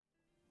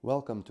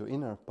Welcome to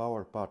Inner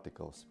Power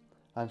Particles.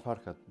 I'm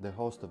Farhad, the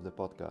host of the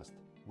podcast.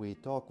 We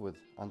talk with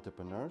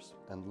entrepreneurs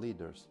and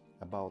leaders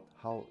about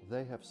how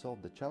they have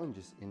solved the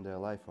challenges in their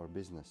life or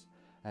business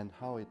and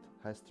how it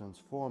has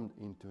transformed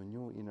into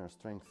new inner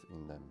strength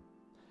in them.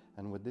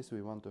 And with this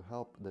we want to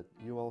help that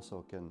you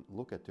also can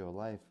look at your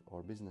life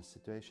or business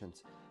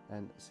situations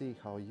and see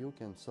how you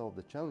can solve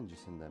the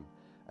challenges in them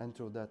and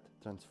through that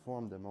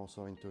transform them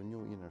also into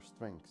new inner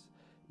strengths,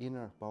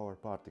 inner power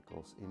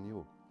particles in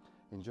you.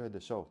 Enjoy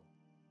the show.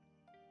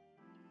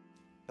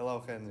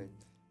 Hello, Henri,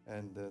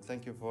 and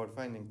thank you for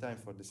finding time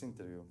for this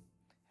interview.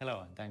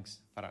 Hello, and thanks,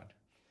 Farhad.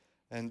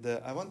 And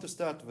I want to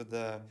start with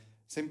a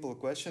simple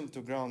question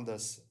to ground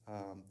us.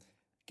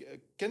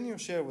 Can you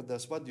share with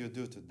us what you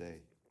do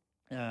today?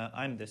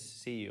 I'm the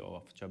CEO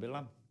of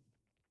Jobilla.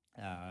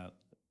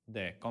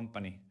 The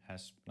company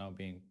has now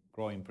been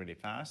growing pretty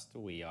fast.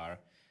 We are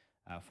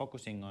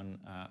focusing on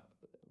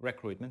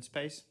recruitment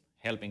space,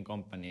 helping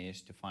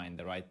companies to find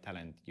the right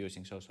talent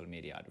using social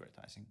media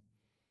advertising.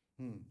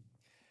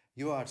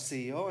 You are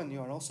CEO and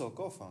you are also a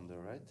co-founder,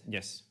 right?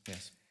 Yes.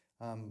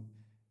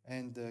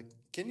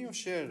 Can you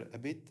share a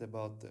bit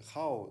about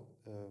how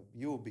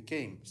you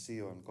became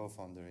CEO and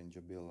co-founder in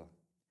Jobilla?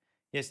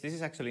 Yes, this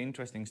is actually an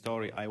interesting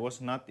story. I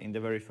was not in the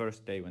very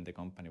first day when the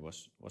company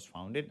was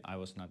founded. I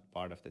was not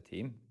part of the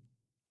team.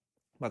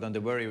 But on the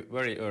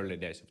very early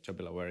days of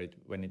Jobilla,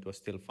 when it was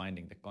still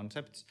finding the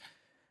concepts,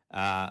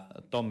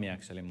 Tommy,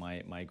 actually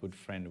my good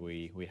friend,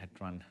 we had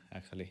run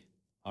actually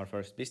our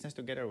first business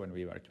together when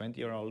we were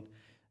 20-year-old.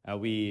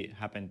 We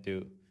happened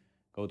to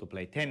go to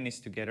play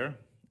tennis together,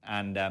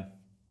 and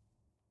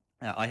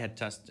I had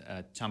just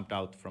jumped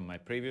out from my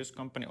previous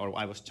company, or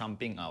I was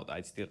jumping out.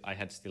 I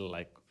had still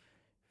like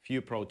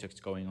few projects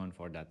going on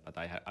for that, but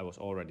I was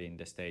already in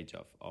the stage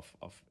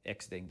of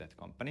exiting that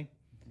company.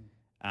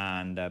 Mm-hmm.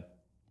 And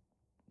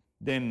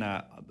then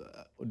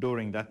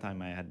during that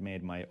time, I had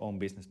made my own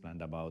business plan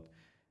about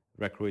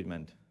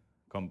recruitment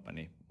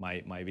company.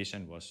 My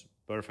vision was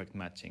perfect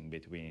matching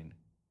between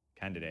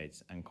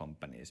candidates and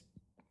companies,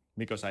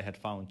 because I had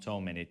found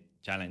so many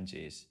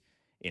challenges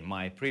in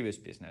my previous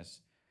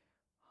business,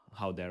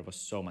 how there was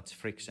so much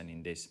friction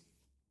in this.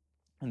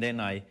 And then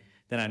I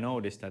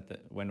noticed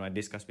that when I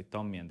discussed with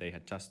Tommy and they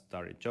had just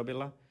started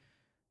Jobilla,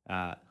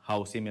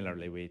 how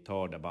similarly we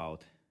thought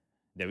about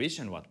the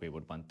vision, what we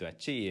would want to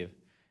achieve,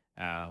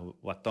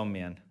 what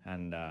Tommy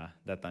and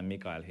that time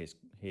Mikael,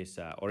 his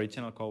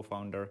original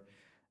co-founder,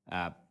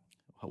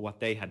 what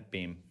they had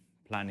been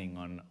planning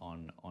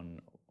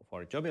on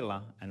for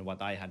Jobilla and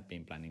what I had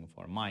been planning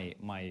for my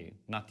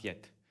not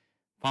yet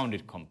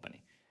founded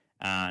company.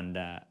 And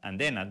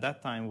then at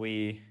that time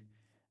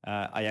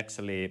I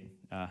actually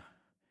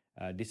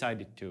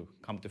decided to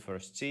come to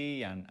first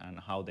see and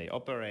how they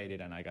operated,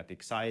 and I got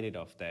excited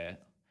of the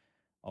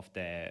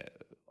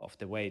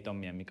way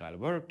Tommy and Mikael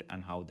worked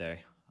and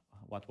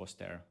what was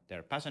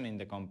their passion in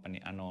the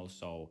company, and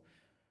also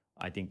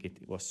I think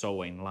it was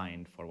so in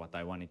line for what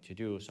I wanted to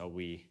do, so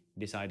we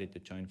decided to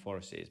join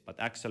forces. But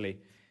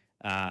actually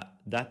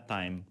that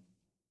time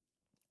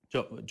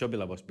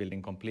Jobilla was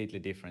building completely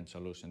different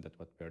solution than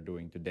what we are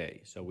doing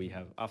today. So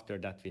after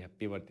that we have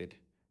pivoted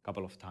a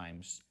couple of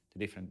times to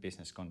different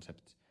business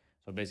concepts.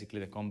 So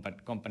basically the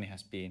company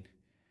has been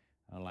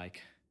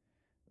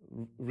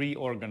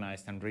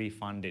reorganized and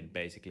refunded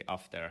basically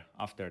after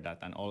that,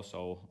 and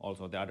also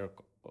the other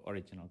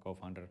original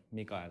co-founder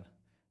Mikael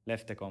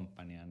left the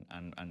company,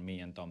 and me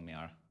and Tommy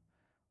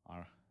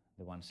are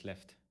the ones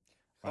left.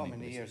 How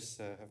many years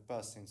have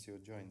passed since you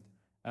joined?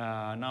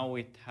 Now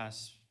it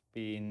has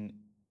been,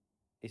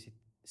 is it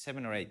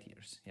 7 or 8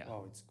 years? Yeah.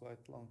 Wow, it's quite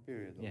a long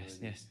period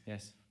already.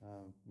 Yes.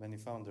 Many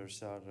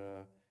founders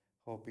are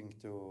hoping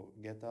to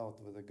get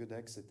out with a good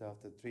exit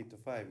after 3 to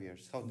 5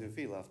 years. How do you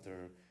feel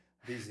after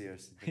these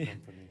years in the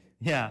company?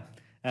 Yeah,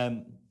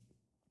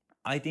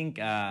 I think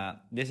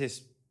this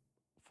is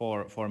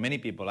for many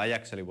people. I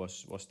actually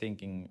was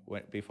thinking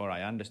before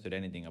I understood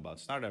anything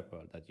about startup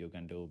world that you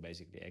can do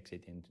basically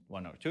exit in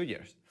 1 or 2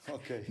 years.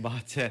 Okay.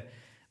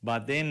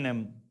 But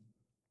then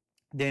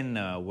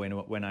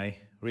when I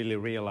really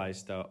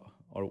realized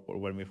or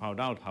when we found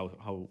out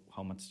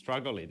how much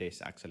struggle it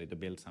is actually to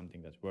build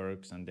something that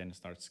works and then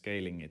start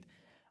scaling it,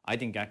 I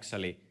think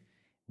actually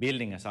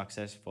building a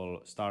successful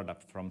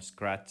startup from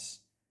scratch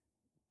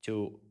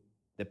to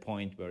the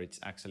point where it's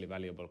actually a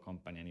valuable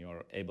company and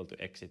you're able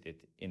to exit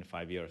it in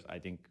 5 years, I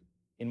think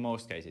in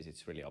most cases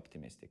it's really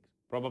optimistic.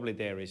 Probably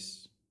there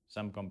is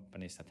some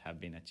companies that have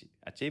been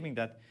achieving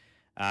that.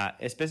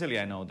 Especially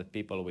I know that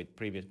people with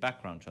previous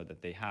background show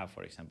that they have,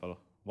 for example,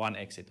 one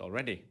exit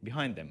already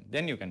behind them.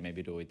 Then you can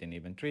maybe do it in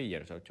even 3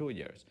 years or 2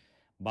 years.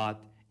 But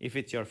if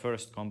it's your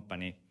first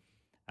company,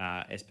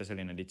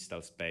 especially in a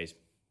digital space,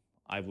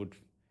 I would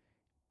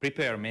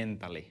prepare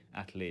mentally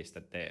at least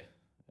that the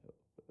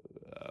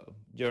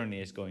journey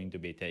is going to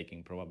be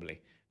taking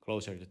probably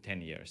closer to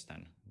 10 years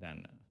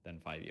than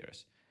 5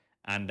 years.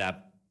 And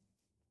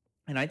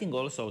I think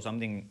also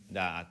something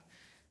that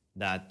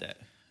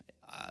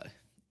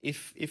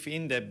if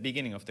in the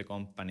beginning of the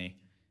company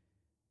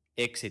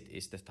exit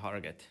is the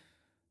target,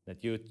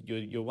 that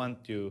you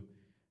want to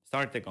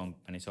start the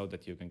company so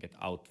that you can get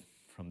out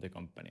from the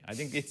company. I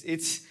think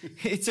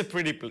it's a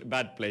pretty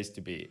bad place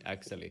to be,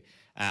 actually.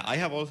 I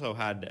have also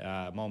had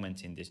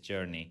moments in this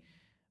journey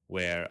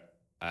where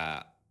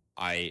I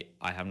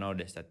have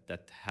noticed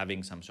that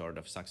having some sort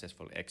of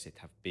successful exit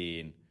have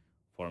been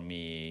for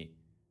me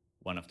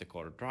one of the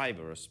core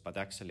drivers, but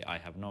actually I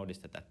have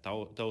noticed that at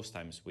those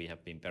times we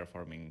have been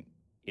performing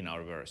in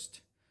our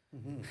worst.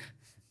 Mm-hmm.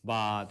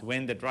 But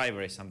when the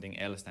driver is something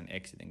else than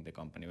exiting the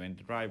company, when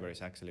the driver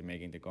is actually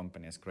making the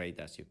company as great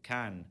as you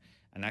can,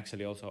 and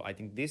actually also I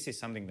think this is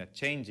something that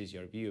changes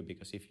your view,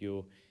 because if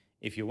you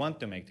want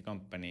to make the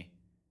company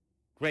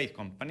great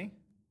company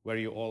where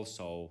you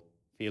also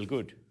feel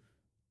good,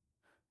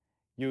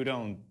 you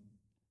don't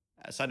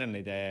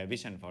suddenly the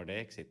vision for the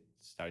exit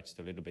starts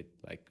to a little bit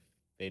like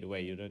fade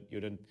away. You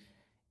don't.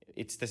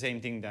 It's the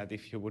same thing that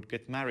if you would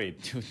get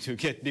married to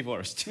get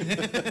divorced.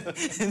 That's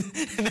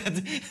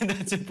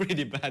a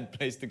pretty bad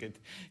place to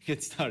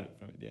get started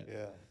from it. Yeah.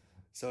 Yeah.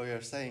 So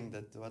you're saying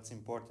that what's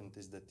important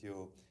is that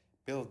you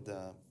build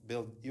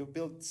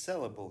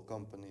sellable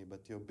company,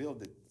 but you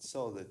build it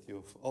so that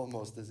you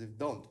almost as if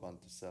don't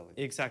want to sell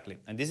it. Exactly,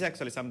 and this is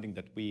actually something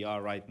that we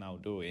are right now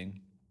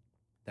doing.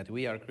 That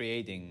we are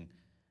creating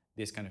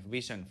this kind of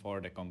vision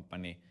for the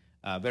company.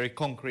 Very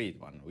concrete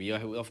one.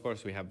 Of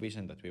course, we have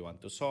vision that we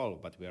want to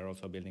solve, but we are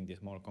also building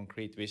this more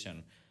concrete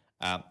vision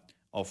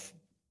of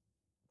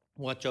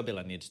what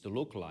Jobilla needs to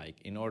look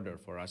like in order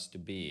for us to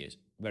be a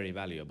very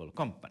valuable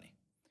company.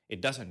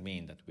 It doesn't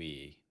mean that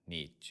we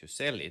need to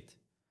sell it,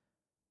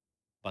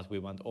 but we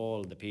want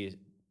all the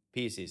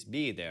pieces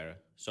be there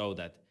so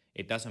that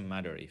it doesn't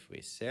matter if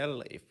we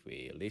sell, if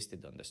we list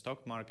it on the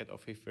stock market, or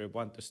if we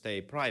want to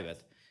stay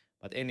private.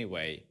 But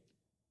anyway,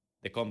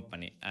 the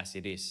company as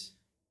it is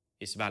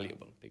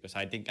valuable, because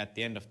I think at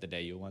the end of the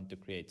day you want to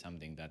create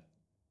something that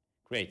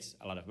creates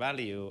a lot of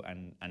value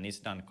and is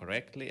done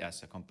correctly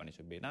as a company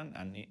should be done,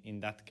 and in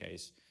that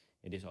case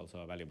it is also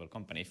a valuable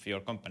company. If your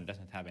company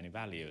doesn't have any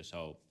value,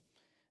 so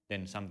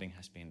then something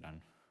has been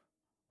done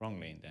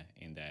wrongly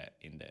in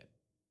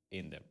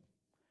the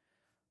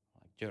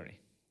journey.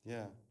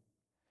 Yeah.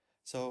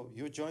 So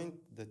you joined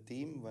the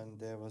team when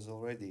there was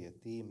already a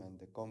team and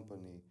the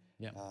company,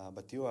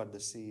 but you are the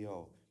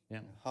CEO. Yeah.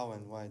 How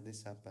and why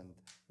this happened?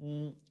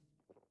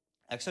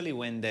 Actually,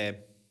 when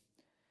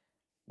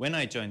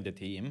I joined the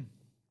team,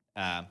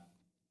 the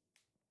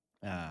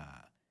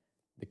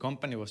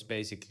company was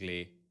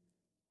basically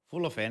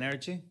full of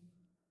energy,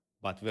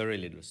 but very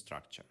little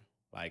structure.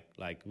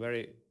 Like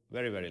very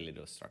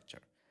little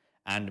structure,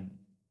 and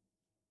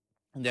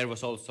there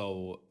was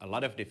also a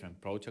lot of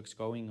different projects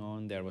going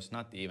on. There was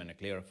not even a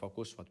clear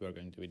focus what we were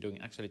going to be doing.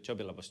 Actually,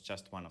 Jobilla was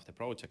just one of the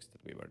projects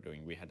that we were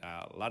doing. We had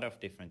a lot of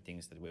different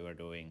things that we were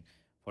doing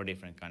for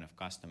different kind of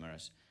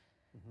customers.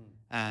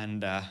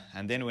 Mm-hmm.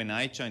 And then when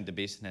I joined the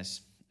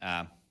business,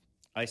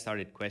 I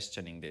started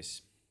questioning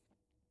this.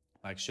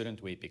 Like,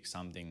 shouldn't we pick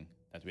something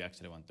that we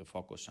actually want to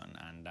focus on?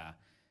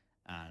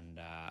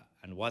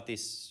 And what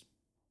is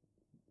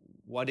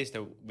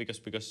the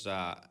because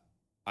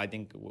I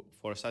think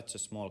for such a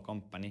small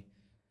company,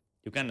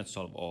 you cannot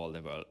solve all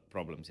the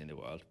problems in the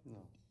world.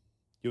 No.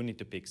 You need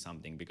to pick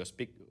something, because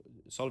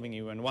solving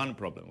even one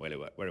problem very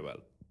well,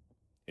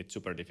 it's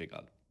super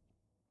difficult.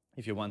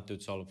 If you want to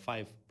solve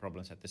 5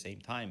 problems at the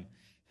same time,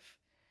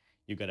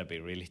 you gotta be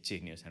really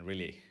genius and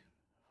really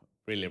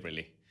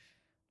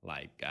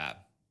like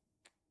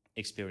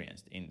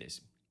experienced in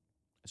this.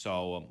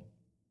 So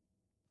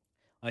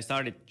I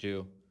started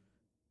to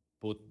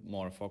put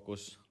more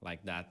focus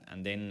like that,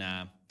 and then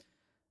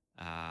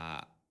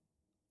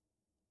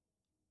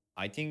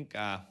I think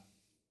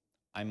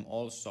I'm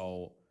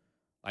also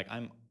like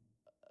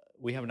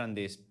we have done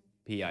this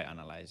PI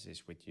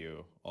analysis with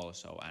you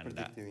also, and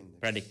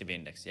predictive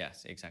index.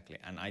 Yes, exactly.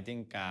 And I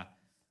think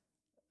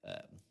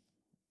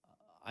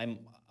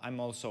I'm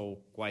also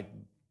quite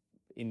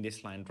in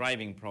this line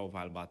driving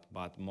profile,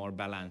 but more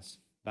balanced.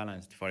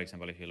 For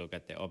example, if you look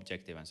at the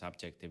objective and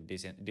subjective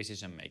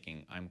decision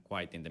making, I'm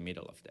quite in the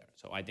middle of there.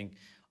 So I think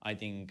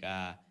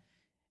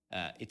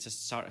it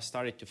just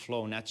started to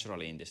flow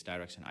naturally in this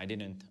direction. I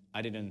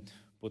didn't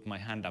put my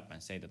hand up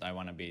and say that I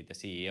want to be the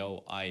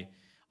CEO. I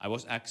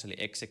was actually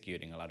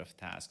executing a lot of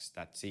tasks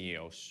that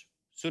CEOs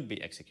should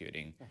be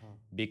executing,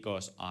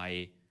 because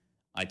I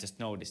just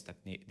noticed that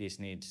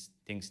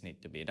things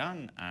need to be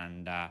done,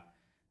 and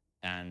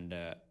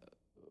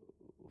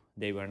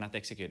they were not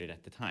executed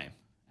at the time.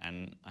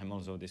 And I'm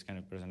also this kind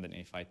of person that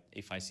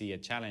if I see a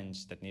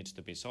challenge that needs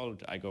to be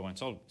solved, I go and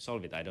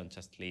solve it. I don't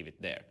just leave it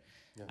there.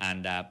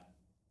 Yeah.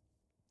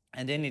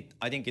 And then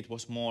I think it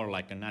was more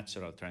like a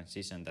natural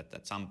transition that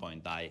at some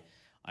point I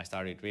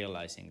started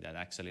realizing that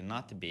actually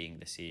not being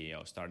the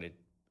CEO started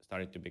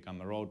to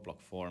become a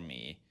roadblock for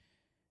me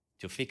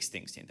to fix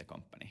things in the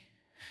company.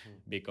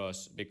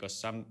 Because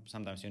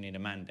sometimes you need a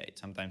mandate.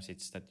 Sometimes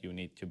it's that you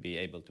need to be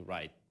able to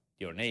write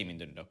your name in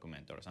the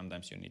document, or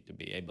sometimes you need to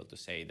be able to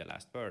say the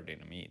last word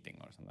in a meeting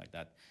or something like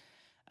that.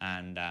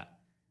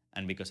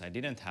 And because I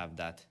didn't have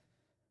that,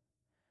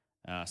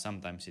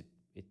 sometimes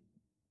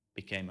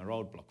became a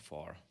roadblock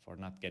for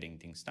not getting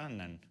things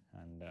done.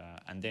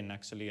 And then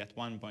actually at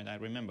one point I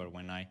remember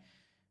when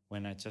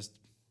I just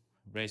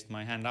raised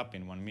my hand up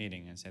in one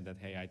meeting and said that,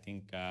 hey, I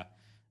think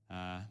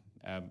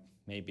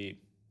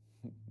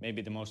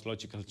maybe the most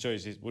logical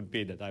choice would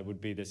be that I would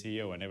be the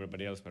CEO, and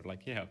everybody else were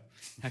like, yeah,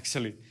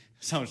 actually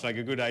sounds like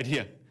a good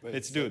idea.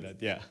 Let's do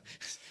that. Yeah.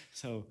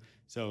 So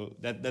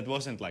that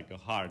wasn't like a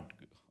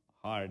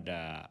hard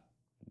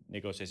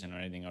negotiation or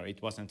anything, or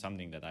it wasn't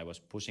something that I was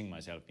pushing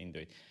myself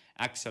into it.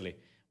 Actually,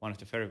 one of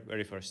the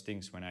very first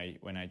things when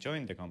I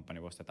joined the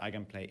company was that I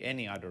can play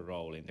any other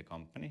role in the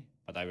company,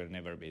 but I will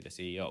never be the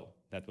CEO.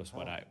 That was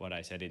what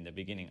I said in the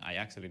beginning. I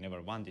actually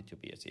never wanted to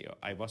be a CEO.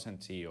 I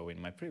wasn't CEO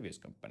in my previous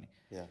company.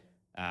 Yeah.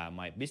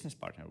 My business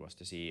partner was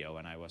the CEO,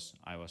 and I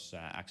was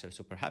actually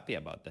super happy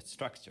about that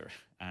structure.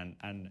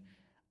 And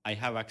I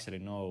have actually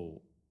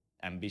no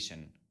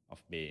ambition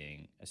of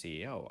being a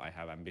CEO. I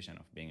have ambition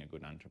of being a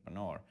good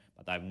entrepreneur.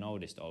 But I've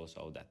noticed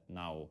also that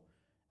now,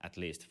 at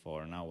least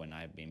for now, when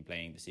I've been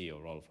playing the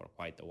CEO role for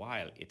quite a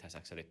while, it has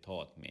actually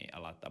taught me a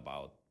lot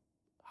about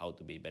how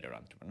to be a better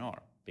entrepreneur.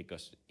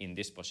 Because in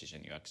this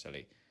position, you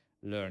actually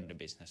learn the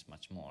business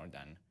much more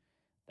than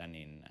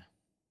in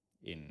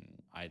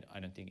I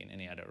don't think in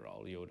any other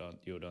role. You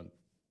don't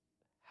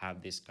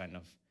have this kind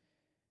of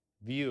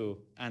view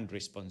and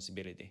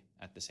responsibility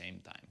at the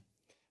same time.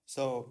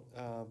 So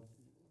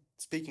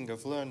speaking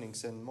of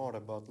learnings and more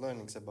about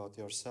learnings about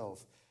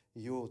yourself,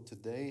 you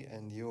today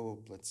and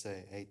you, let's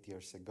say 8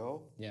 years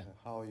ago,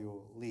 how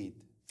you lead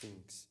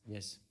things.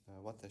 Yes.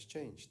 What has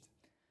changed?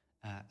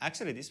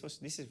 Actually, this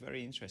is a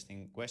very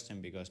interesting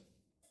question because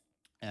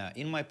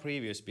in my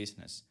previous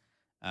business,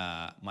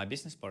 my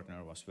business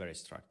partner was very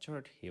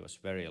structured. He was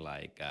very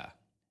like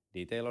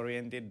detail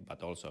oriented,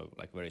 but also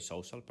like very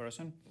social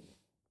person.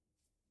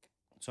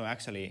 So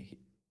actually,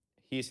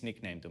 his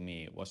nickname to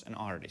me was an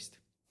artist.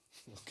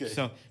 Okay.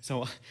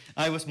 So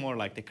I was more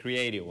like the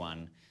creative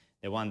one,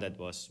 the one that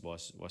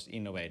was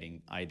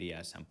innovating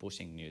ideas and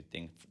pushing new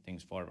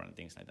things forward and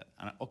things like that.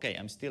 And okay,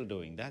 I'm still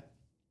doing that.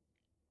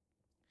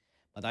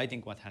 But I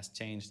think what has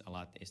changed a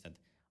lot is that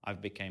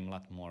I've become a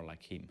lot more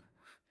like him.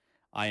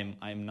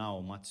 I'm now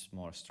much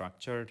more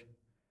structured.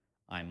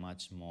 I'm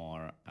much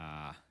more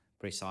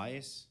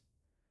precise.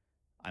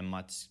 I'm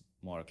much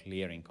more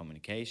clear in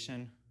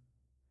communication.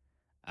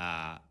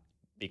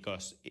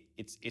 Because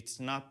it's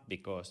not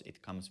because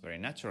it comes very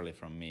naturally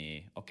from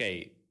me.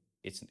 Okay,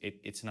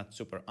 it's not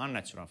super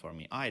unnatural for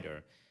me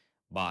either,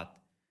 but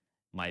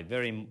my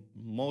very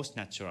most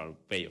natural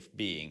way of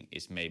being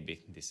is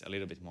maybe this a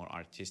little bit more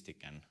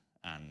artistic and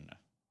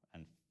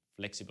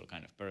flexible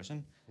kind of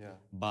person. Yeah.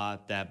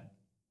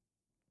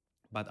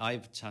 But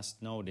I've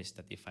just noticed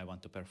that if I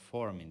want to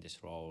perform in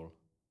this role,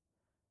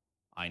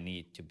 I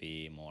need to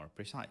be more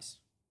precise.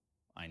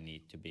 I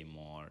need to be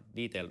more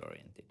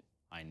detail-oriented.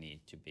 I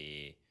need to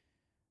be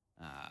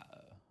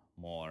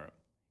more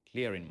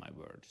clear in my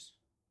words.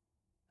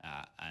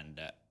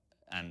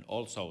 And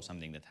also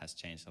something that has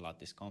changed a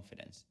lot is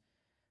confidence.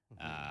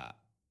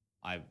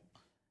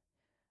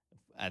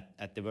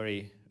 At the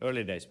very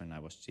early days when I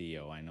was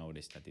CEO, I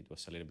noticed that it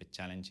was a little bit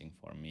challenging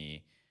for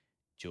me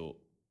to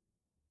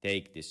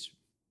take this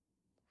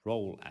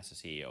role as a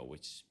CEO,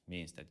 which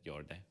means that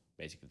you're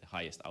basically the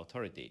highest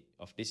authority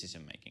of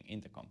decision making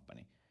in the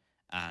company.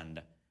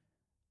 And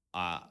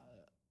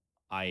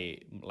I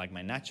like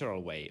my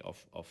natural way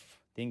of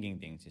thinking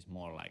things is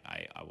more like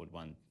I would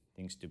want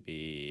things to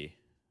be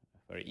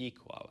very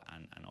equal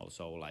and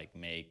also like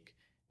make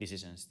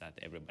decisions that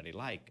everybody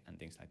like and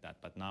things like that.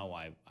 But now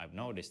I've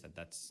noticed that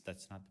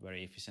that's not a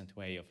very efficient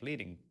way of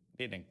leading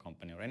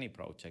company or any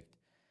project.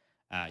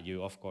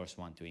 You of course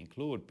want to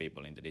include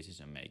people in the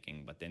decision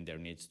making, but then there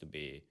needs to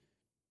be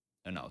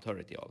an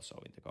authority also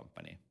in the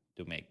company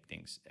to make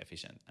things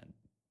efficient. And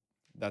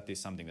that is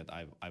something that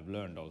I've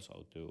learned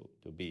also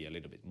to be a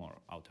little bit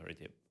more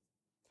authoritative.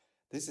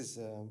 This is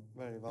a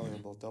very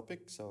valuable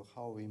topic. So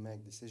how we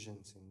make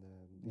decisions in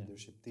the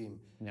leadership team.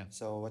 Yeah.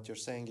 So what you're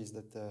saying is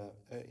that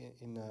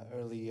in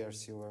early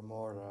years you were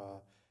more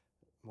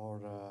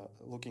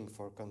looking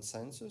for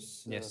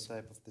consensus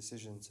type of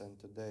decisions, and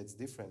today it's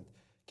different.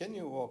 Can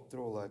you walk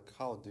through like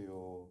how do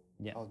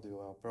you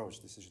approach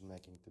decision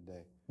making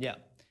today? Yeah,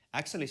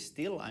 actually,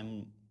 still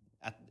I'm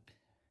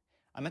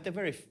at the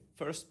very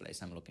first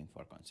place. I'm looking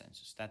for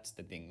consensus. That's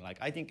the thing. Like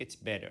I think it's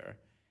better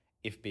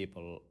if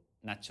people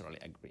naturally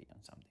agree on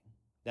something.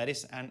 That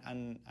is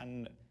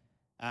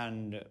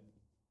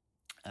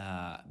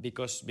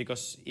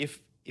because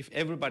if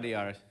everybody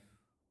are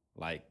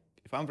like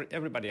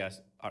everybody are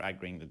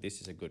agreeing that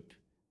this is a good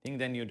thing,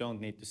 then you don't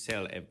need to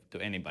sell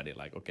to anybody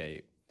like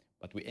okay,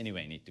 but we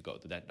anyway need to go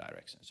to that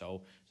direction.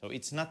 So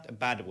it's not a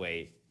bad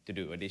way to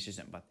do a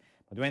decision, but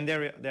when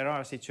there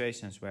are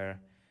situations where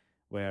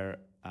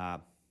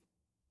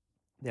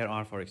there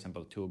are, for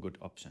example, two good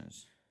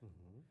options,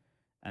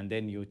 and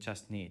then you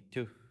just need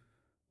to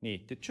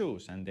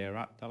choose, and there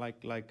are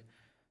like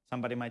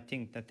somebody might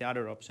think that the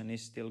other option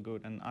is still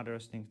good, and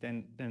others think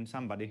then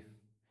somebody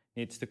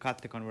needs to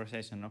cut the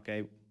conversation.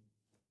 Okay,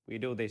 we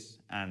do this,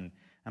 and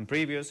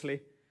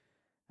previously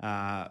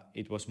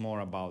it was more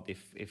about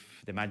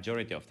if the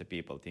majority of the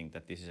people think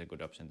that this is a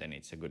good option, then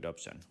it's a good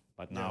option.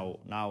 But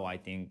now I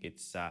think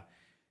it's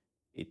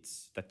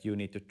that you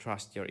need to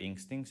trust your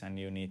instincts and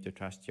you need to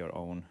trust your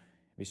own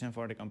vision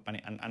for the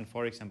company. And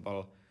for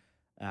example,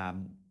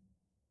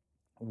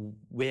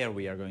 where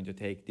we are going to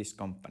take this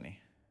company,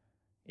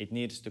 it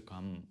needs to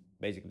come,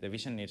 basically the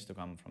vision needs to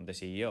come from the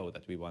CEO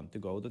that we want to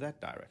go to that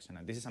direction.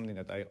 And this is something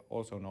that I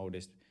also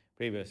noticed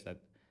previously,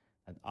 that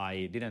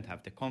I didn't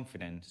have the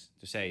confidence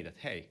to say that,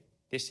 hey,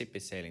 this ship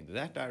is sailing to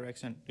that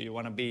direction. Do you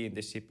want to be in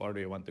this ship or do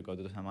you want to go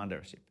to some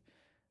other ship?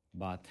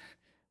 But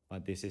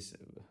this is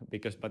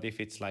because, but if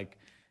it's like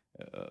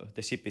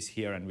the ship is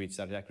here and we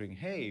start agreeing,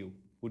 hey,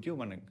 would you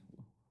want to,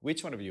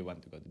 which one of you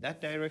want to go to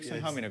that direction?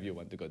 Yes. How many of you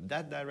want to go to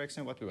that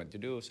direction? What we want to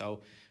do?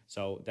 So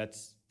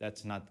that's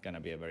not going to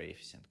be a very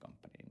efficient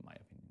company, in my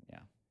opinion. Yeah.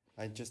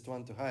 I just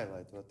want to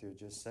highlight what you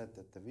just said,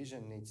 that the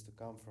vision needs to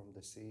come from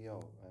the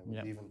CEO. I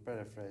would even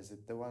paraphrase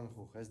it: the one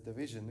who has the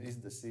vision is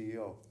the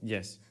CEO.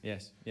 Yes.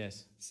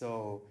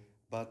 So,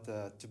 but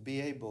to be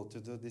able to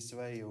do this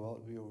way,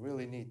 you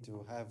really need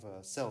to have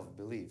a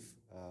self-belief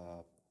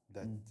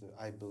that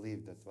I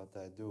believe that what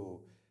I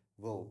do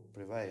will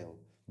prevail.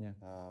 Yeah.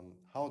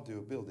 How do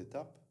you build it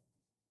up?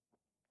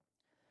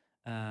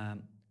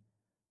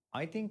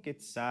 I think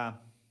it's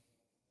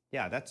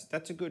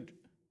that's a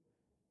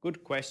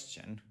good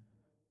question,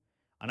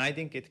 and I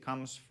think it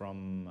comes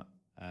from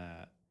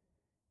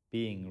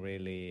being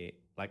really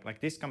like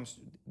this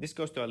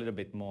goes to a little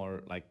bit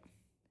more like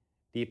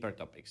deeper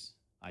topics.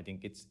 I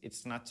think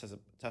it's not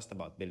just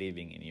about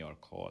believing in your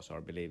cause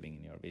or believing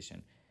in your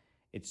vision.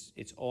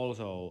 It's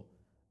also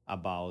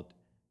about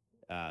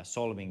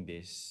solving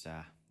these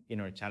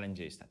inner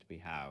challenges that we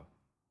have.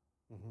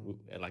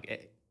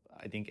 Like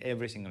I think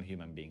every single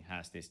human being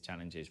has these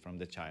challenges from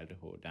the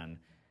childhood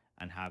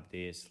and have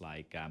these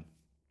like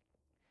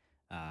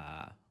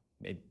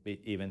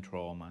even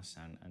traumas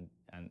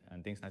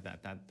and things like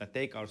that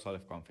take our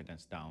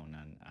self-confidence down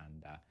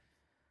and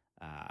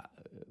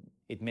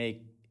it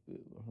make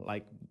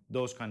like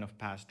those kind of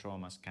past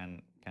traumas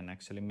can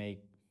actually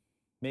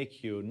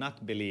make you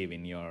not believe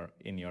in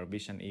your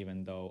vision,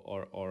 even though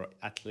or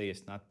at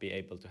least not be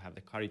able to have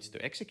the courage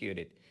to execute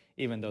it,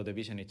 even though the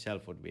vision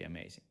itself would be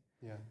amazing.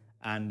 Yeah.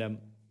 And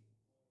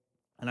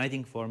I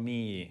think for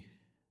me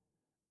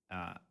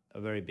a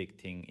very big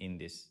thing in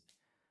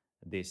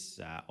this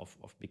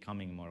of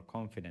becoming more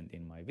confident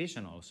in my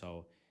vision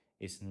also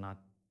is not,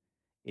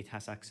 it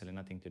has actually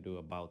nothing to do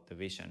about the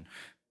vision,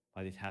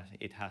 but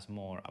it has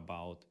more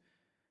about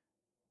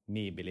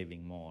me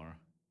believing more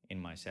in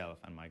myself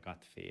and my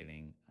gut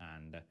feeling,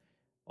 and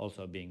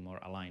also being more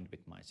aligned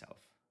with myself.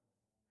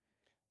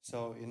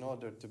 So in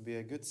order to be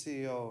a good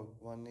CEO,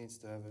 one needs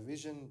to have a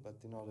vision,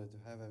 but in order to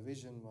have a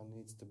vision, one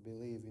needs to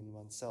believe in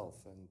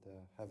oneself and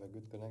have a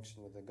good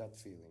connection with the gut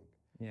feeling.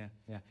 Yeah.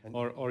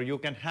 Or you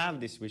can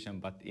have this vision,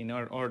 but in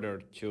order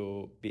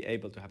to be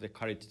able to have the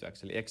courage to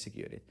actually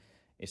execute it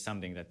is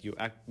something that you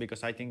act,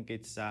 because I think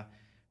it's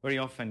very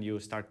often you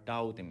start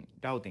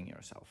doubting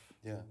yourself.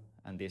 Yeah.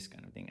 And this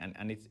kind of thing,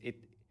 and it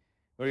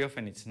very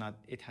often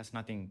it has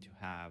nothing to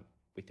have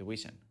with the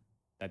vision,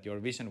 that your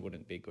vision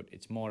wouldn't be good.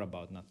 It's more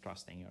about not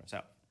trusting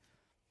yourself.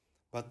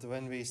 But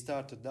when we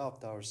start to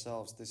doubt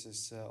ourselves, this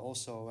is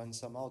also when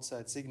some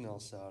outside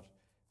signals are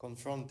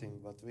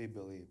confronting what we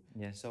believe.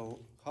 Yes.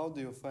 So how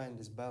do you find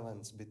this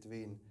balance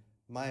between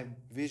my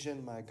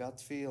vision, my gut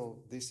feel,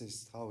 this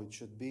is how it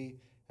should be,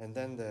 and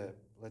then the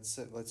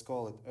let's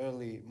call it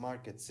early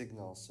market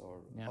signals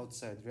or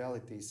outside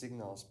reality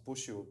signals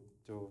push you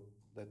to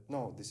that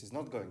no, this is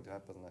not going to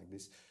happen like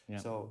this. Yeah.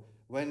 So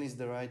when is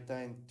the right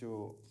time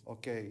to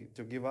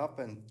give up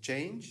and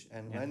change,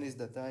 and when is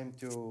the time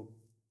to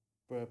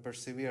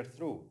persevere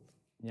through?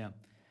 Yeah,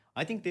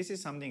 I think this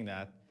is something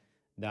that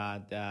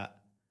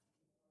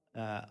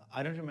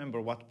I don't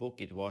remember what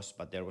book it was,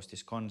 but there was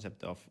this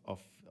concept of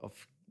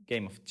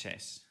game of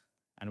chess.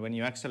 And when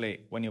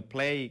you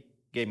play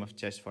game of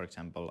chess, for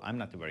example, I'm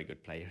not a very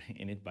good player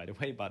in it, by the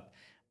way,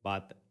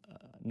 but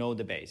know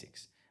the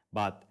basics.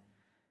 But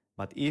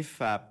if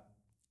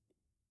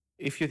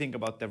you think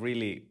about the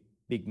really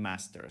big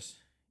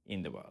masters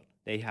in the world,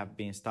 they have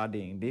been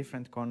studying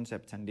different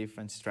concepts and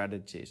different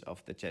strategies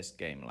of the chess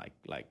game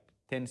like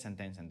tens and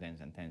tens and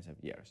tens and tens of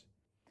years.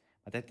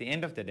 But at the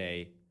end of the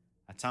day,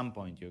 at some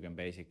point you can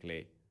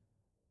basically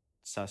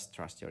just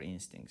trust your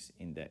instincts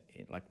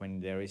like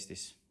when there is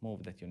this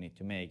move that you need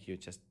to make, you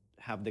just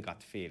have the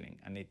gut feeling,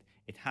 and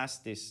it has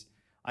this.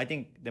 I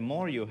think the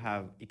more you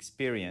have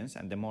experience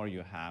and the more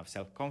you have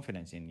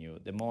self-confidence in you,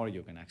 the more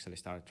you can actually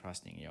start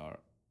trusting your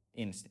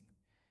instinct.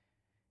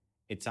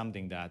 It's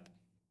something that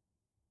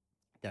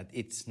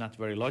it's not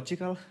very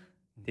logical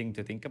thing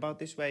to think about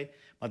this way,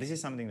 but this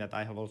is something that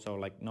I have also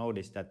like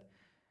noticed that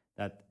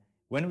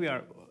when we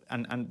are,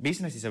 and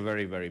business is a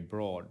very, very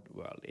broad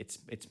world.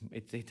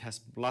 It has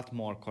a lot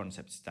more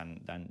concepts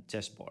than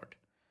chessboard.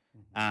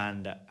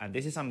 And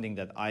this is something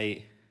that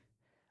I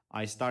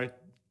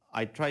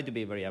try to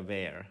be very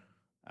aware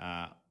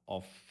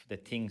of the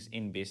things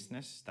in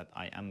business that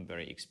I am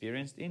very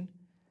experienced in,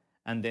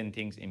 and then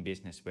things in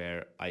business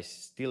where I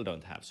still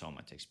don't have so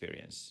much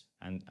experience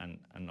and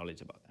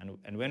knowledge about.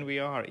 And when we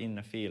are in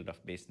a field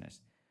of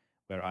business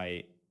where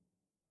I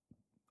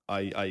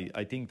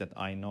think that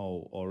I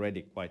know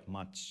already quite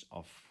much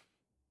of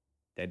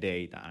the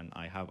data and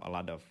I have a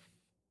lot of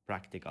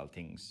practical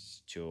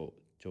things to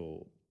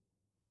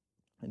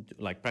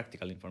like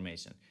practical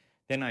information,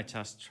 then I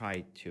just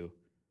try to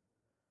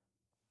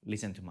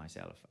listen to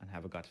myself and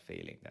have a gut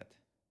feeling that,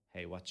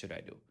 hey, what should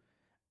I do?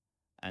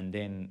 And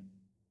then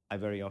I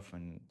very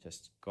often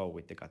just go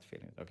with the gut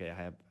feeling. Okay,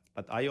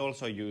 but I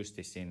also use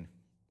this in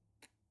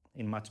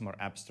much more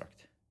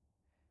abstract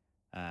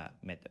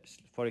methods.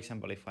 For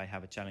example, if I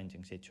have a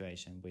challenging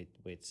situation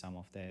with some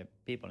of the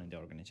people in the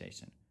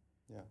organization,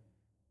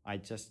 I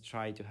just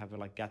try to have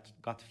a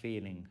gut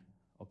feeling.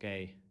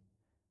 Okay,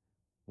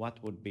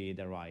 what would be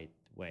the right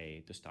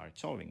way to start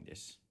solving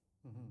this?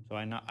 So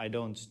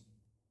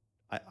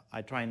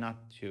I try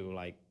not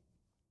to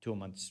too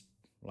much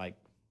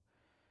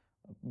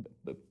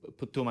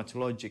put too much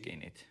logic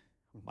in it,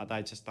 but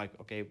I just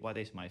okay, what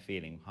is my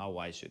feeling, how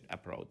I should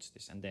approach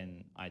this, and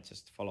then I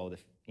just follow the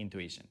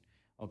intuition.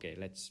 Okay,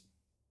 let's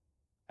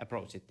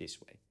approach it this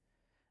way.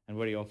 And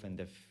very often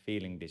the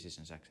feeling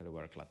decisions actually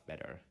work a lot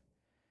better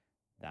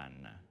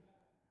than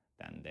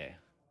the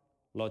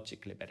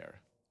logically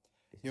better.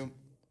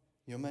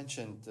 You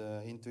mentioned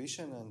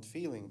intuition and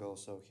feeling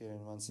also here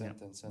in one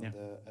sentence, and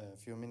a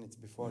few minutes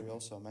before you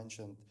also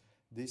mentioned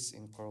this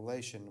in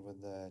correlation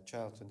with the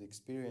childhood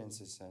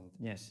experiences and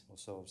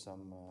also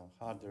some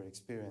harder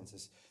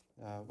experiences.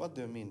 What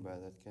do you mean by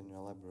that? Can you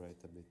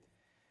elaborate a bit?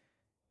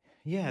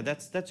 Yeah,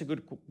 that's a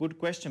good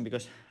question,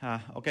 because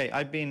okay,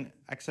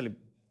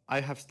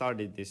 I have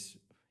started this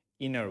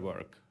inner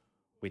work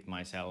with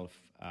myself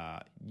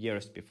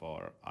years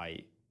before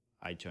I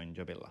joined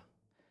Jobilla.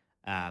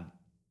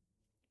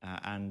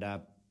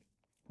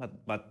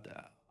 But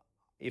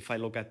if I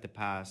look at the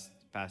past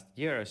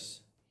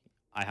years,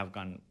 I have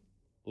gone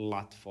a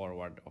lot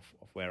forward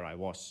of where I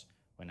was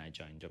when I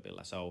joined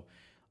Jobilla. So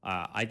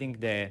I think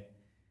the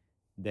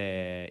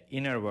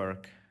inner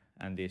work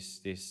and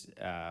this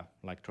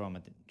like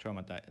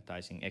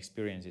traumatizing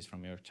experiences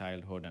from your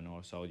childhood and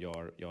also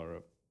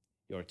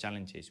your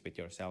challenges with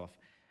yourself,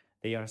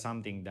 they are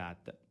something that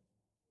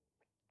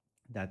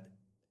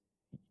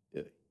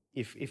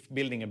if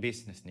building a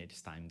business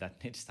needs time,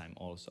 that needs time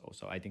also.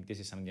 So I think this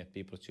is something that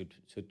people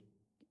should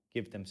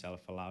give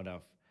themselves a lot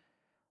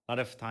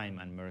of time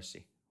and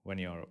mercy when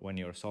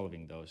you're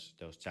solving those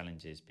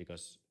challenges,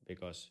 because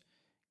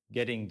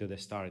getting to the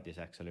start is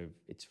actually,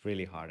 it's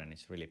really hard and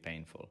it's really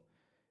painful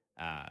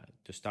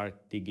to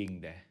start digging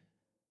the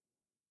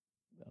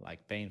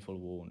painful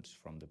wounds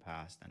from the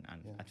past,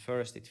 and at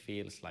first it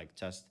feels like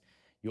just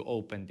you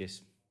open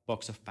this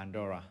box of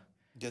Pandora.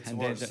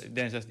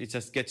 Then it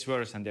just gets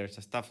worse, and there's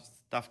just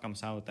stuff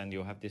comes out, and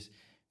you have this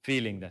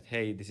feeling that,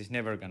 hey, this is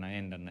never gonna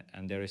end,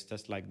 and there is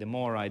just the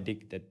more I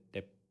dig,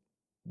 the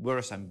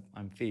worse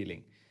I'm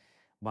feeling.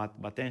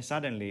 But then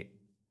suddenly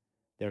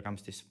there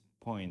comes this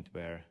point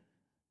where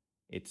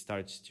it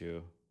starts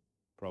to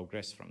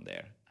progress from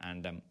there,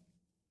 and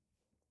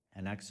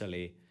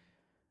actually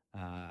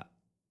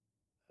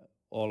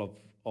all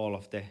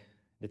of the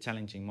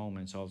challenging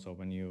moments also,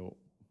 when you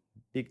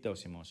dig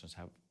those emotions,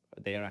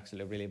 they are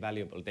actually really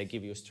valuable. They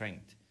give you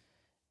strength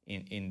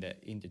in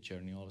the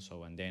journey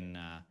also. And then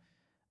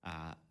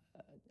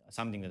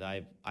something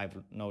that I've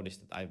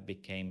noticed, that I've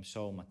became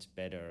so much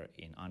better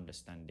in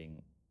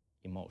understanding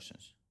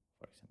emotions,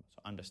 for example.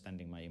 So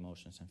understanding my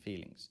emotions and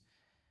feelings.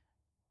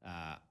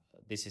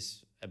 This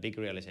is a big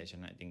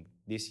realization. I think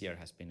this year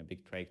has been a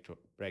big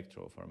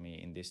breakthrough for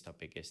me in this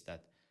topic, is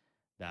that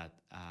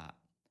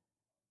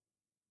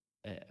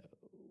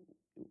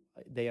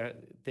they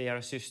are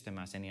a system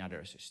as any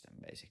other system,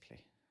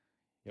 basically.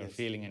 Your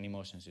feeling and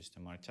emotion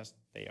system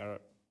they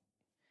are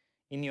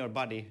in your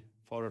body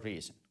for a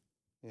reason.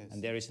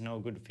 And there is no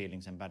good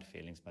feelings and bad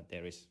feelings, but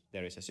there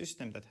is a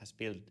system that has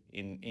built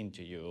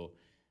into you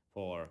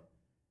for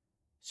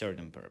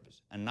certain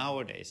purpose. And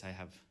nowadays I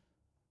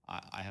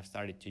have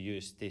started to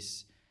use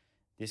this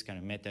kind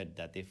of method,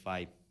 that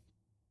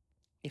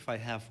if I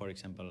have, for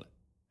example,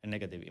 a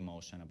negative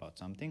emotion about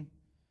something,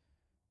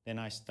 then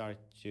I start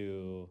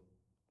to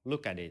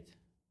look at it.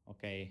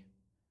 Okay,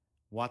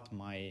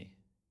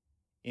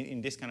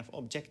 in this kind of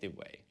objective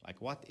way,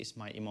 what is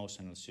my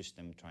emotional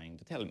system trying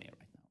to tell me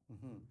right now?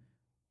 Mm-hmm.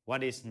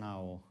 What is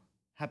now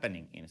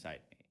happening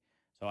inside me?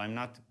 So I'm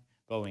not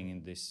going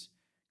in this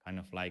kind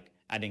of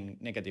adding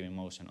negative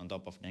emotion on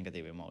top of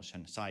negative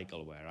emotion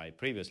cycle, where I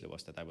previously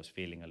was that I was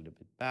feeling a little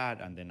bit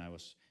bad, and then I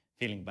was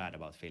feeling bad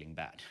about feeling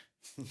bad.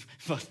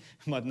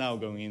 but now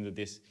going into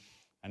this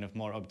kind of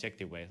more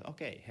objective way,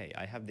 okay, hey,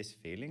 I have this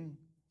feeling,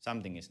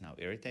 something is now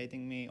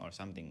irritating me, or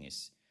something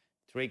is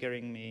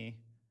triggering me,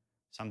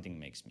 something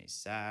makes me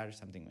sad,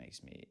 something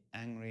makes me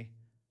angry,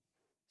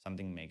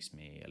 something makes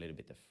me a little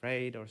bit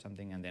afraid or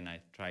something, and then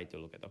I try to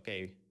look at,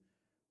 okay,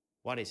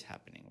 what is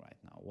happening right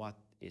now? What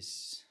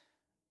is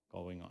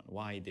going on?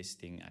 Why this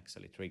thing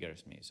actually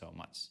triggers me so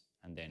much?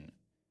 And then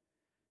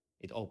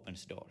it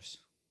opens doors.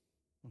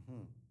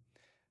 Mhm.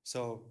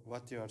 So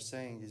what you are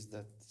saying is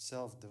that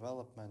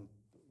self-development,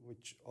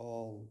 which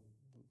all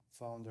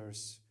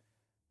founders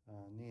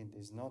need,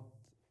 is not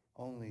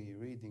only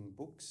reading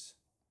books,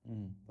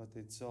 but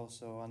it's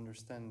also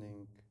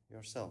understanding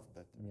yourself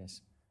better.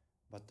 Yes.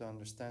 But to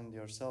understand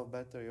yourself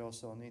better, you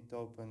also need to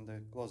open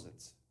the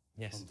closets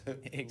Yes,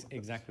 from the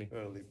exactly.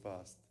 early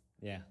past.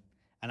 Yeah.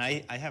 And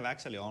I have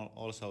actually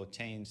also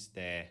changed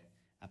the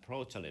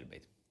approach a little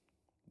bit,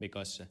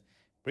 because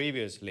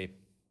previously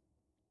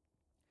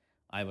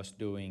I was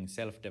doing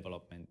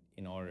self-development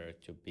in order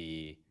to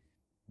be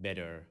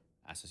better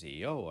as a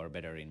CEO or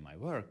better in my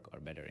work or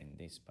better in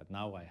this. But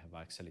now I have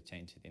actually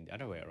changed it in the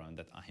other way around,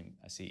 that I'm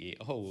a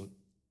CEO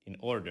in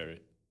order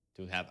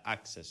to have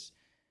access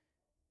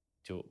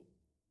to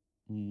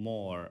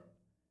more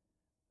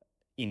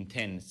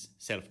intense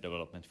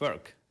self-development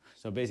work.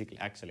 So basically,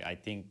 actually, I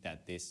think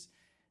that this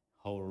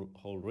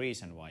whole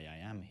reason why I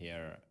am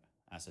here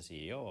as a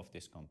CEO of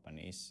this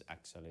company is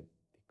actually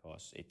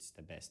because it's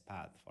the best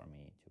path for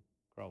me to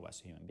grow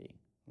as a human being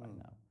right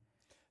now.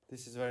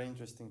 This is very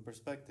interesting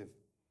perspective.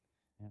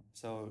 Yeah.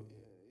 So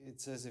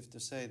it's as if to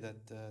say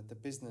that the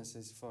business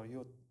is for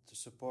you to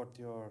support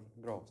your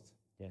growth.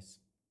 Yes.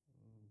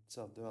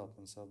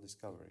 Self-development,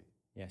 self-discovery.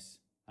 Yes.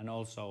 And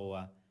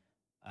also,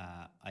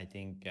 I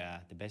think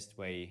the best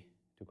way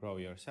to grow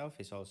yourself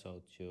is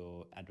also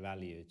to add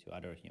value to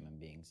other human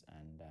beings.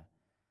 And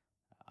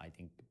I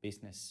think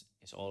business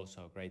is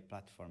also a great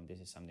platform.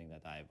 This is something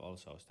that I've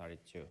also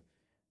started to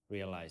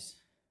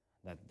realize,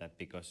 that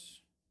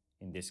because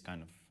in this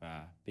kind of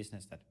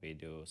business that we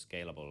do,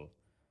 scalable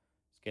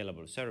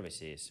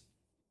services,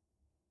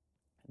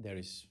 there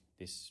is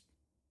this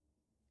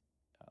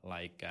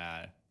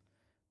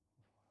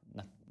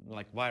not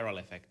like viral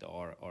effect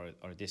or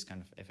this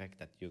kind of effect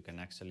that you can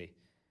actually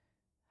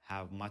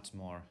have much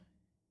more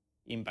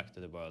impact to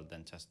the world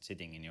than just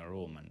sitting in your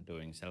room and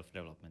doing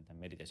self-development and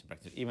meditation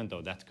practice, even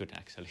though that could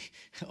actually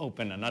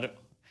open another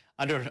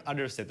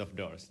other set of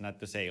doors. Not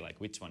to say like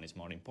which one is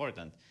more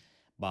important,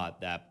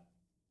 but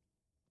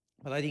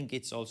I think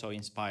it's also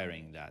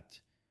inspiring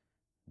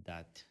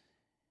that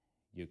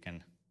you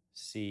can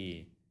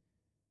see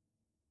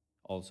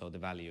also the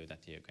value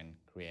that you can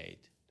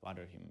create to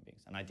other human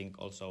beings. And I think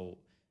also,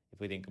 if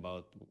we think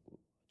about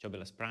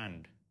Jobilla's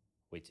brand,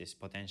 which is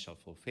potential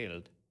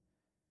fulfilled,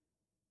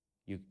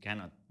 you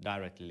cannot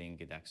directly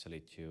link it actually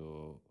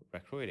to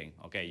recruiting.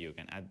 Okay, you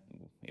can add,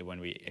 when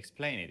we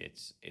explain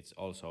it, it's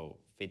also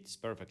fits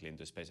perfectly into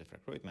the space of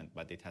recruitment,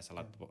 but it has a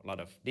lot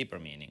of deeper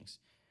meanings,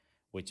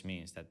 which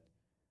means that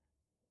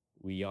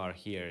we are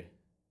here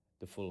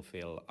to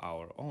fulfill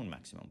our own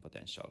maximum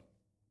potential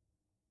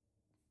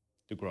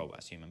to grow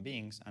as human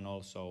beings, and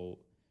also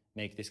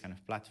make this kind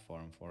of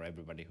platform for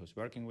everybody who's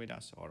working with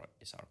us or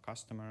is our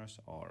customers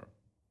or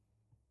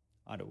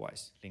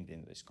otherwise linked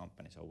into this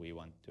company. So we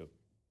want to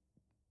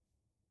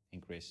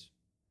increase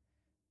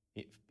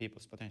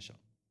people's potential.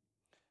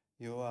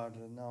 You are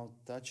now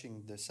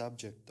touching the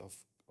subject of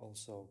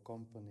also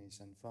companies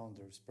and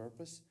founders'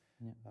 purpose.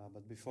 Yeah.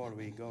 But before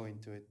we go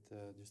into it,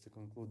 just to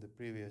conclude the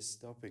previous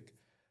topic,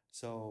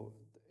 so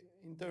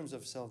in terms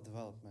of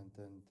self-development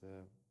and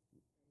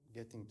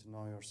getting to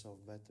know yourself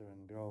better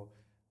and grow,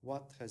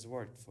 what has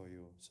worked for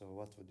you? So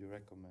what would you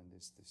recommend?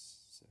 Is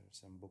this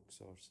some books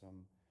or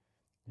some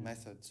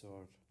methods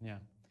or? Yeah.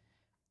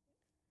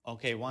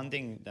 Okay, one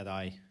thing that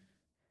I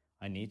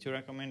need to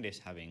recommend is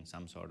having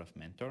some sort of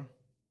mentor.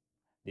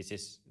 This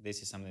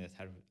is something that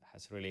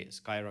has really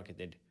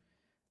skyrocketed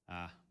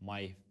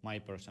my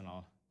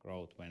personal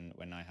growth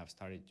when I have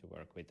started to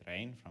work with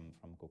Rein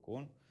from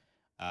Cocoon.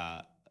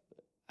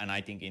 And I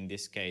think in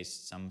this case,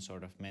 some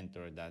sort of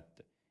mentor that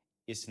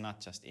is not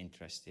just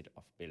interested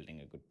of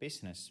building a good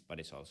business, but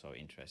is also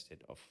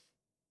interested of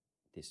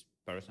this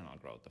personal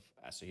growth of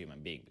as a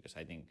human being, because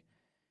I think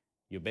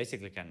you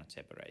basically cannot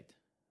separate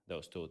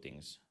those two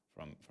things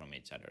from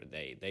each other.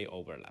 They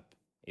overlap.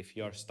 If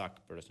you're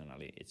stuck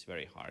personally, it's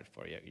very hard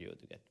for you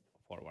to get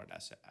forward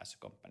as a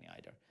company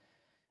either.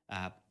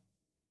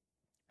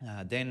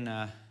 Then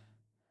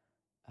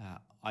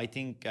I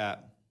think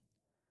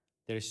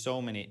there is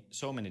so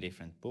many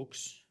different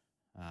books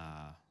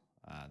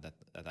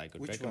that I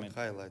could recommend. Which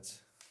one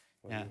highlights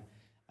for you?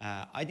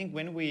 I think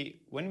when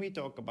we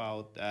talk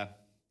about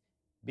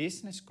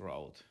business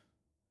growth,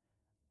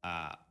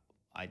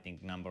 I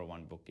think number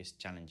one book is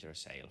Challenger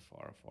Sale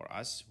for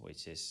us,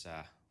 which is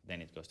then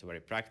it goes to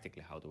very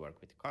practically how to work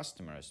with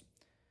customers.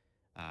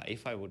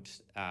 If I would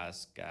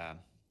ask a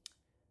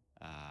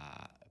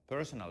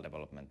personal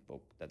development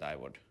book that I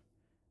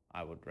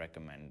would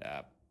recommend,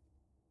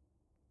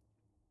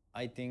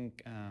 I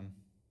think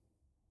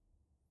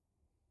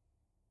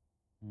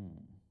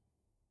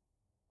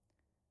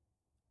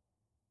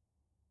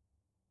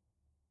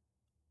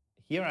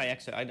here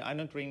I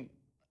don't read.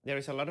 There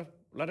is a lot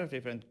of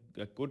different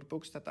good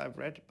books that I've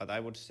read, but I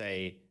would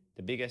say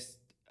the biggest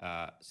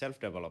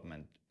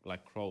self-development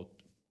like growth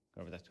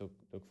that took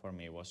for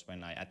me was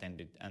when I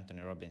attended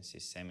Anthony Robbins'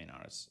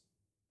 seminars.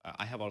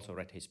 I have also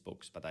read his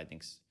books, but I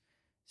think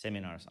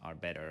seminars are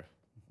better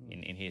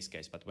in his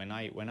case. But when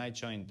I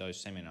joined those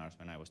seminars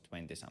when I was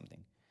 20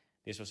 something,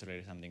 this was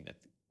really something that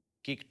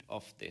kicked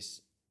off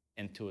this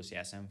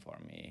enthusiasm for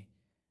me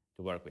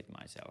to work with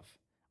myself.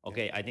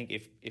 Okay, I think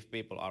if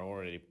people are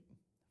already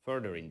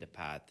further in the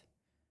path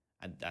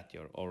and that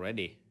you're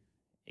already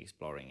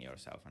exploring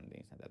yourself and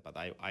things like that, but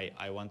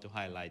I want to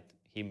highlight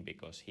him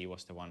because he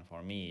was the one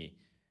for me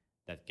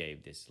that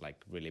gave this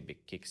like really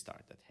big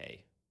kickstart that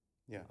hey,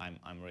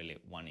 I'm really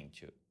wanting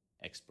to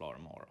explore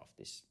more of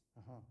this.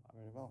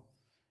 Very well.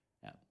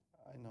 Yeah,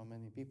 I know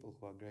many people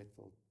who are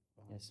grateful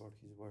for his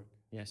work.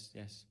 Yes.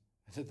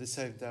 At the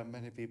same time,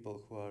 many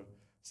people who are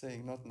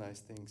saying not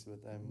nice things, but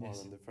I'm more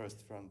on the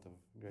first front of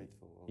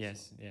grateful also.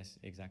 Yes,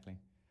 exactly.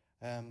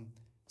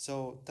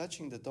 So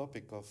touching the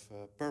topic of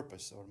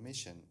purpose or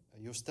mission,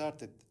 you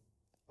started,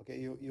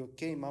 you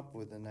came up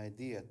with an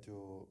idea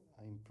to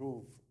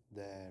improve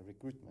the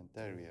recruitment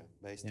area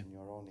based on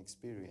your own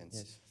experience.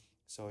 Yes.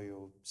 So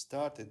you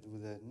started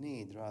with a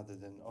need rather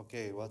than,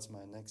 what's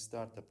my next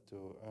startup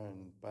to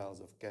earn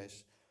piles of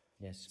cash?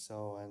 Yes.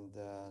 So, and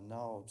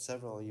now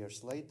several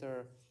years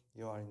later,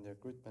 you are in the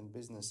recruitment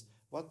business.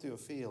 What do you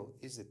feel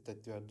is it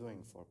that you are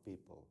doing for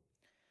people?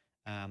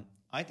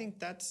 I think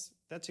that's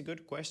a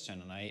good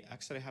question, and I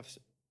actually have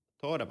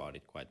thought about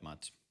it quite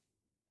much.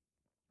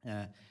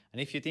 And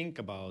if you think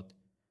about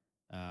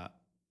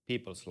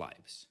people's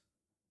lives,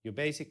 you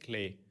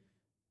basically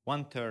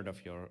 1/3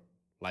 of your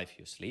life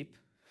you sleep,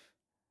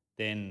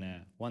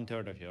 then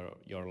 1/3 of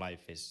your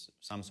life is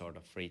some sort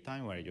of free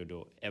time where you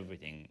do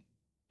everything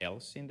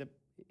else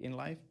in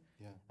life,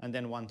 and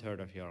then 1/3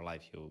 of your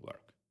life you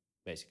work,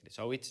 basically.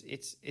 So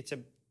it's a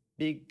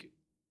big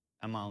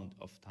amount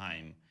of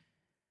time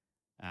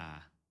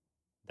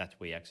that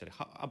we actually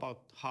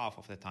about half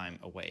of the time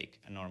awake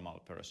a normal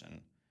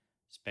person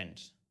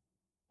spends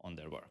on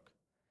their work,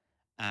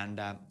 and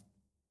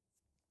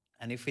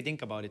if we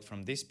think about it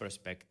from this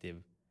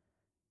perspective,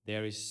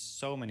 there is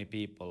so many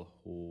people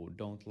who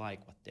don't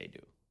like what they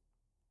do.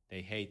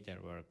 They hate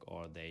their work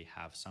or they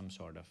have some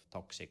sort of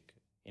toxic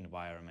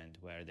environment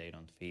where they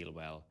don't feel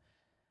well.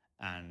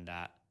 And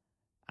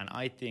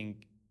I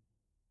think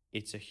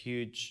it's a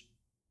huge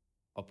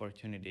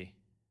opportunity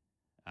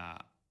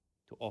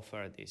to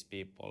offer these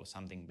people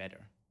something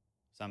better,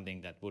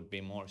 something that would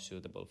be more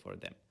suitable for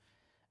them.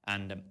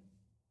 And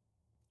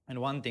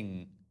one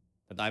thing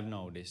that I've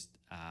noticed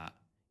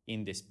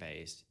in this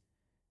space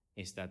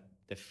is that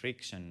the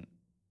friction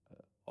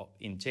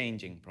in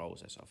changing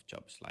process of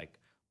jobs,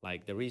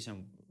 like the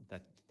reason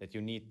that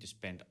you need to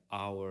spend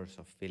hours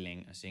of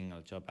filling a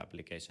single job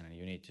application and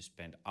you need to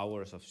spend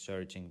hours of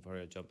searching for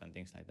a job and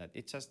things like that,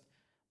 it just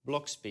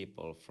blocks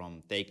people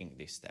from taking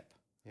this step.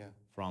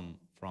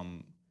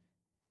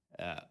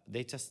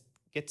 They just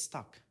get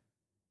stuck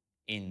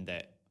in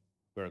the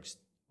works,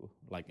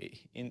 like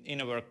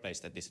in a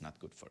workplace that is not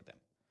good for them.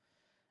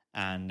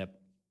 And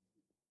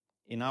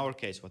in our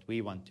case, what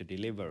we want to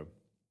deliver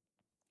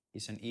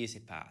is an easy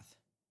path.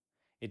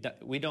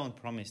 We don't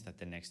promise that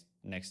the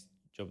next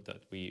job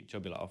that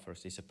Jobilla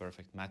offers is a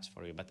perfect match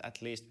for you, but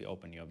at least we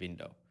open your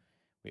window.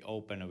 We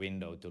open a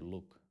window to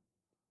look.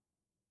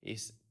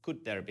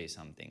 Could there be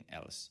something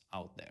else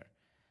out there?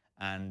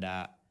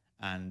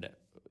 And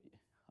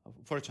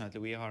fortunately,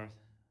 we are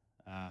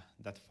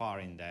that far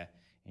in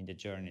the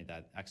journey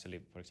that actually,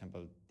 for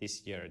example,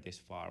 this year, this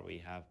far, we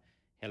have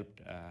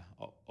helped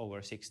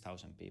over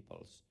 6,000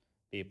 people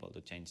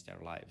to change their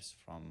lives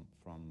from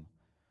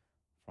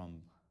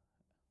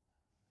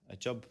a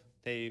job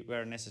they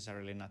were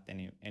necessarily not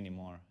any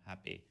more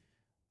happy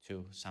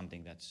to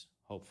something that's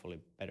hopefully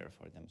better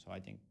for them. So I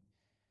think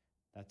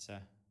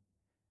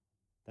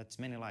that's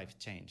many lives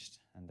changed,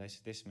 and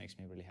this makes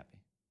me really happy.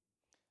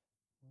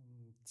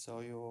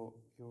 So you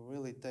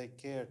really take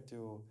care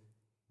to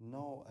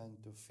know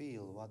and to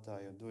feel what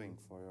are you doing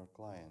for your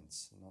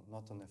clients,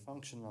 not on a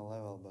functional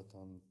level, but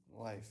on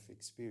life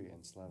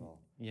experience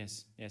level.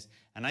 Yes.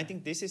 And I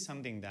think this is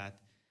something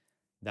that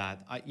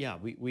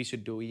we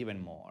should do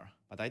even more.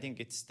 But I think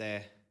it's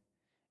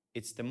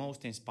the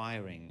most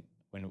inspiring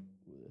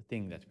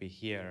thing that we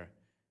hear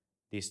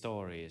these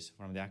stories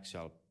from the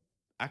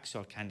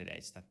actual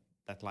candidates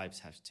that lives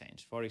have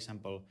changed. For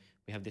example,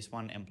 we have this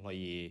one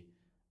employee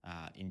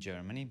in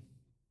Germany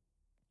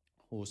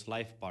whose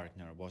life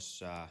partner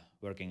was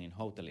working in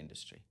hotel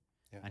industry.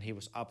 And he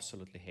was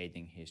absolutely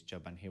hating his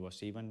job, and he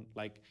was even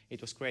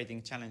it was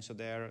creating challenge to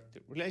their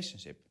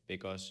relationship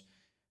because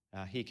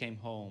he came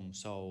home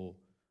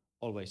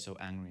always so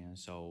angry and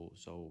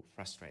so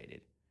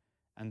frustrated.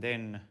 And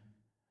then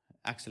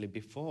actually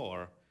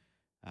before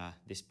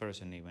this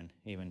person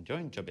even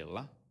joined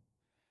Jobilla,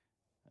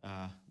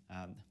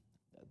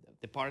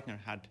 the partner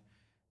had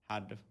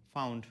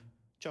found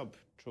job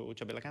through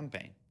Jobilla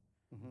campaign,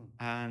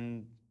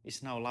 and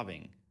is now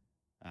loving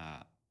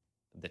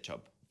the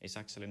job. It's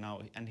actually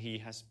now, and he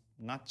has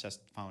not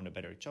just found a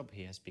better job,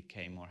 he has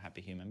become more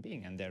happy human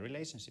being, and their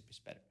relationship is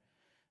better.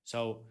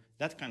 So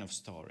that kind of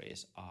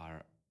stories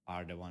are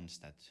the ones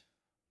that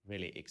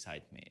really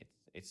excite me.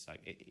 It's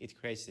like it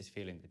creates this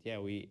feeling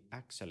that we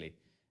actually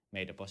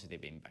made a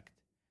positive impact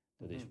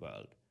to this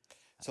world.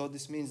 So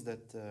this means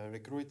that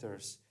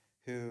recruiters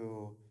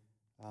who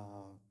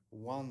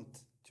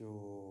want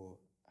to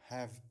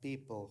have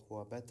people who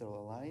are better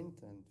aligned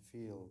and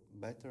feel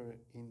better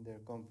in their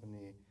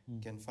company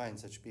can find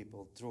such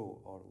people through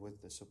or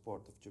with the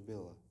support of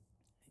Jobilla.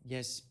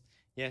 Yes,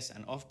 yes,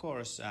 and of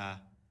course,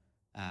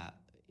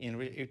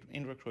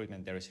 in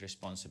recruitment there is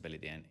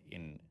responsibility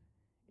and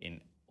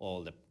in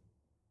all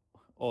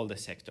the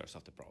sectors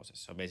of the process.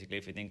 So basically,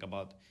 if you think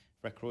about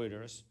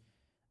recruiters,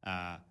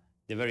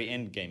 the very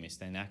end game is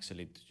then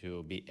actually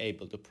to be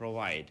able to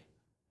provide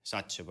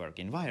such a work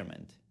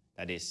environment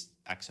that is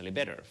actually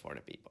better for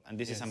the people. And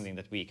this is something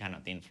that we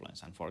cannot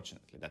influence,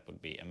 unfortunately. That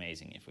would be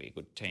amazing if we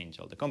could change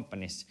all the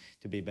companies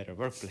to be better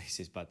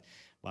workplaces, but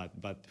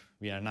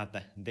we are not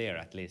there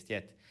at least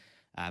yet.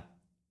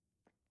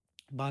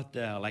 But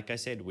like I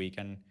said, we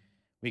can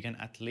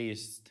at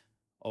least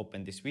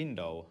open this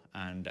window,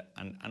 and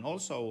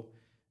also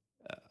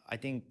I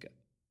think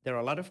there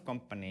are a lot of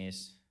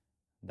companies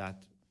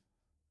that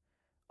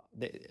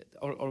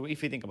or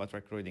if you think about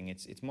recruiting,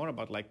 it's more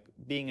about like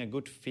being a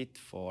good fit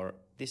for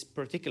this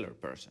particular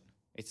person.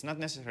 It's not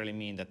necessarily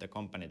mean that the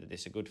company that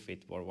is a good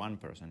fit for one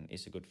person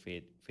is a good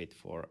fit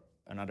for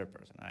another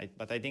person.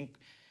 But I think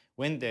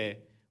when the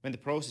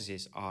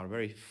processes are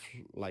very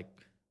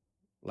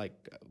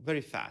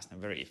very fast and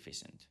very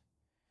efficient,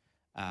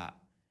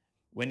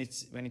 when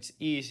it's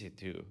easy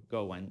to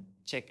go and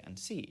check and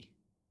see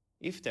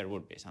if there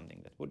would be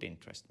something that would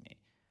interest me,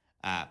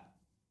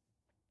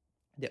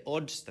 the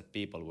odds that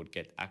people would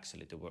get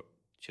actually to work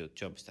to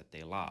jobs that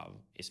they love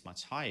is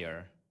much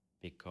higher,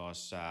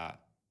 because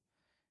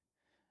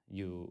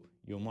you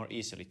more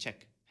easily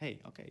check,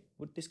 hey, okay,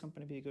 would this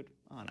company be good?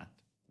 Not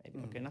maybe.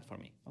 Okay, not for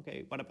me.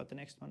 Okay, what about the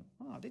next one?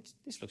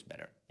 This looks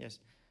better. Yes.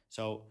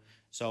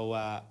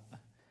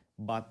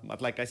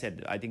 But like I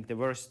said, I think the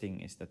worst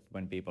thing is that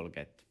when people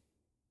get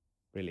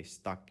really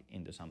stuck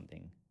into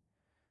something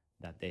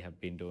that they have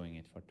been doing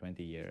it for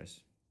 20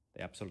 years,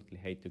 they absolutely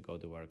hate to go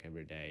to work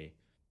every day,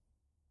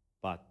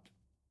 but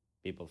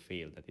people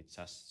feel that it's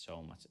just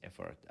so much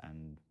effort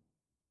and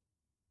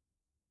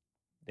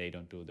they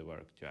don't do the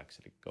work to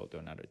actually go to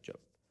another job.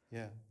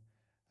 Yeah.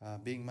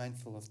 Being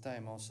mindful of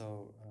time,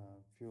 also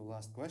a few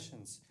last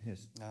questions.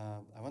 Yes.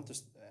 I want to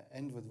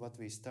end with what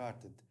we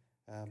started,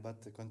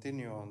 but to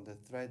continue on the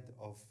thread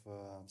of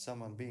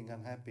someone being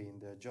unhappy in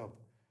their job.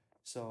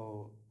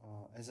 So,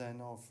 as I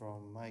know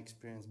from my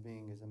experience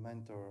being as a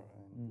mentor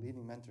and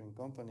leading mentoring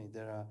company,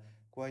 there are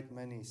quite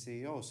many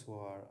CEOs who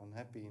are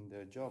unhappy in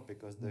their job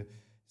because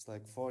it's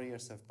like 4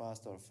 years have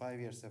passed or 5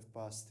 years have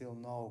passed, still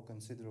no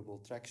considerable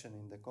traction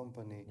in the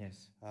company.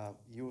 Yes.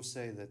 You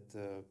say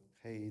that,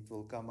 hey, it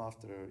will come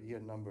after year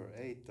number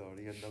 8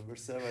 or year number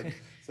 7.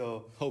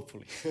 So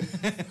hopefully.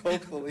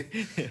 hopefully.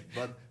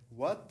 But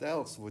what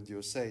else would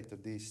you say to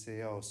these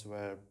CEOs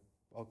where,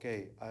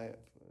 okay,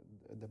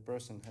 the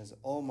person has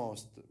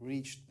almost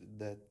reached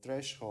the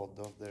threshold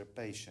of their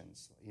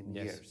patience in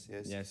years,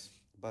 Yes.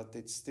 but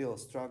it's still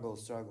struggle,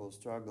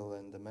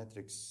 and the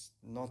metrics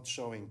not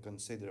showing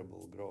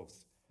considerable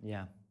growth.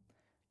 Yeah.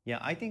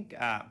 I think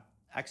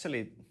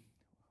actually,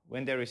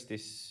 when there is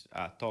this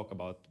talk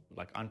about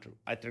like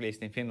at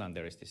least in Finland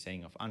there is this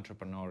saying of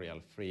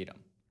entrepreneurial freedom.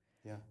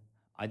 Yeah.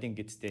 I think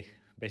it's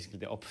basically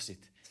the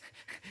opposite.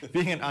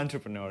 Being an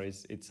entrepreneur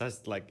it's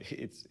just like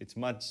it's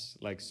much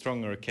like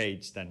stronger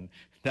cage than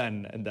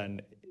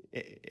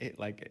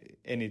like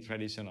any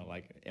traditional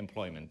like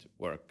employment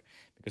work,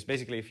 because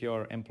basically if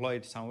you're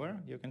employed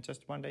somewhere, you can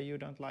just one day you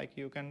don't like,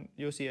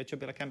 you see a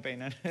Jobilla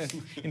campaign and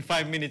in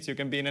 5 minutes you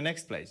can be in the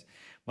next place.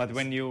 But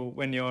when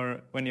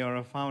you're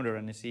a founder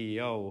and a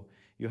CEO,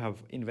 you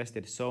have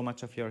invested so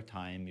much of your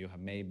time, you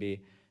have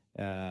maybe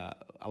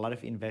a lot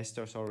of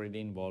investors already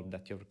involved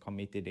that you're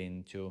committed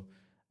into.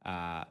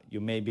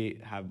 You maybe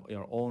have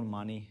your own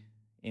money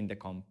in the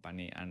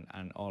company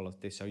and all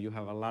of this, so you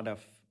have a lot of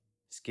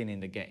skin in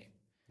the game.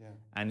 Yeah.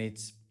 And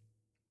it's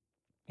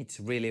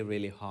really,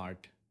 really hard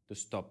to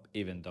stop,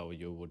 even though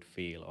you would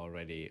feel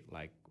already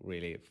like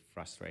really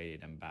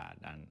frustrated and bad,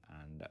 and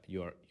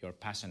your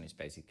passion is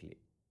basically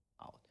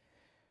out.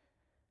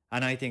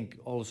 And I think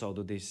also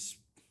to this,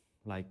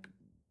 like,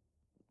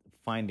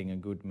 finding a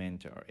good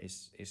mentor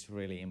is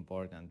really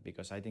important,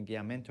 because I think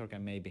mentor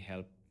can maybe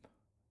help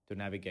to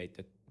navigate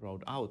the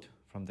road out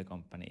from the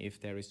company if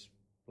there is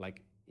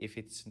if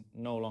it's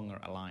no longer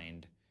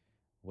aligned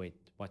with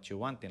what you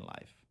want in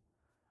life.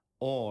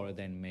 Or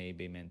then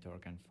maybe mentor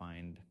can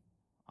find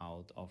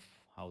out of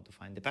how to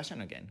find the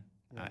passion again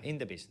in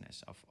the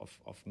business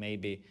of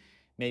maybe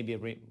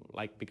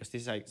because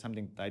this is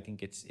something that I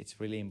think it's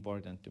really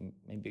important to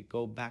maybe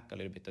go back a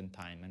little bit in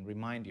time and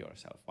remind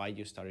yourself why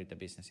you started the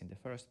business in the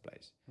first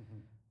place.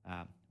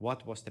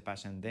 What was the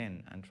passion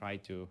then, and try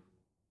to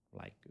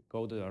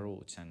go to the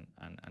roots and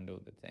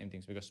do the same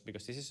things,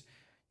 because this is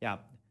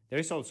there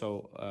is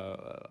also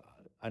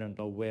I don't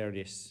know where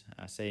this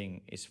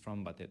saying is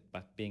from, but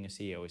being a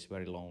CEO is a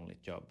very lonely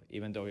job,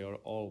 even though you're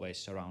always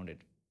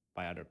surrounded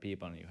by other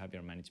people and you have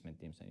your management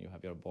teams and you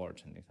have your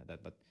boards and things like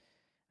that. But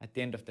at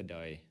the end of the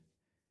day,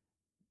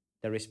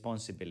 the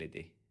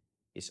responsibility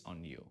is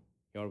on you.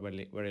 You're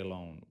very, very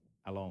alone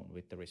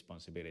with the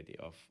responsibility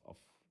of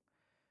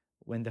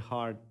when the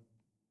hard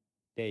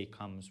day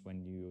comes,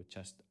 when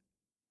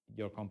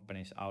your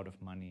company is out of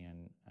money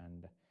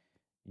and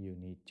you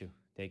need to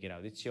take it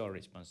out. It's your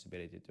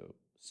responsibility to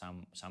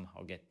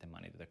somehow get the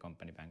money to the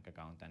company bank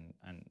account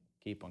and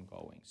keep on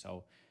going.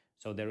 So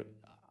there,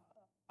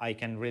 I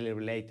can really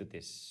relate to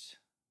this,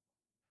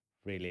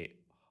 really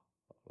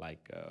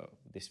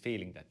this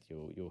feeling that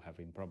you have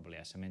been, probably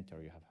as a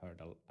mentor, you have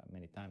heard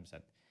many times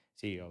that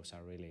CEOs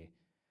are really,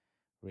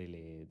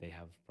 they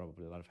have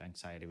probably a lot of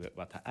anxiety,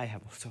 but I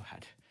have also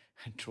had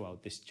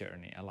throughout this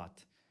journey a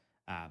lot.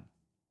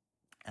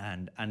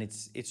 And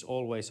it's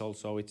always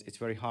also, it's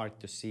very hard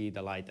to see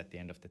the light at the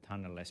end of the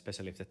tunnel,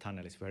 especially if the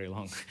tunnel is very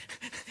long,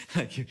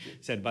 like you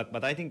said.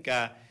 But I think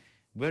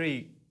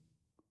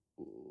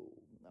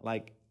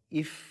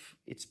if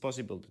it's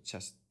possible to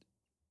just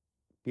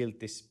build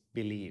this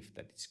belief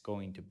that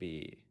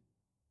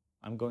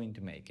I'm going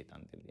to make it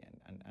until the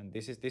end. And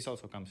this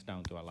also comes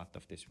down to a lot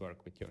of this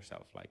work with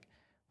yourself. Like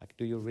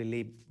do you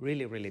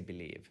really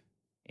believe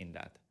in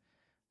that?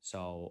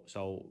 So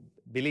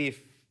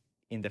belief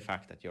in the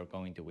fact that you're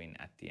going to win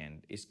at the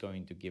end is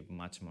going to give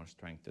much more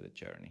strength to the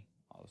journey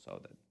also.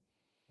 That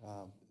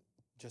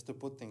just to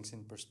put things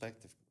in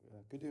perspective,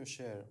 could you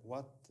share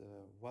what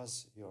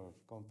was your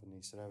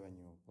company's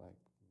revenue like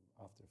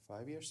after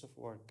 5 years of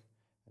work,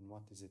 and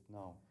what is it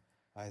now,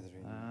 either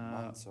in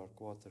months or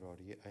quarter or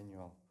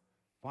annual?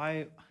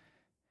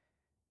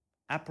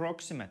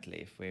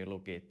 Approximately, if we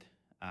look at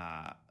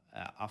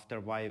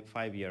after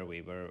 5 years,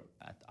 we were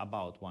at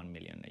about 1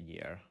 million a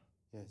year.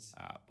 Yes.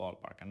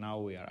 Ballpark, and now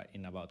we are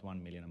in about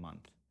 1 million a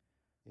month.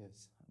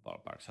 Yes.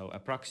 Ballpark. So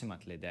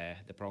approximately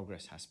the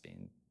progress has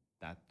been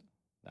that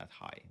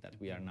high, that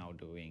we are now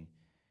doing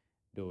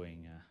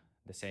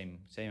the same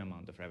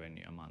amount of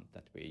revenue a month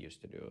that we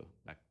used to do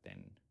back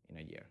then in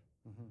a year.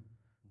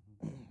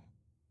 Mm-hmm. Mm-hmm.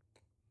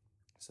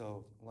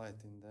 So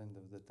light in the end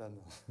of the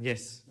tunnel.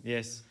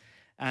 Yes.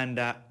 And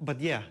but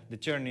yeah, the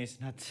journey is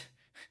not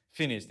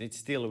finished. It's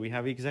still, we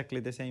have exactly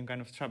the same kind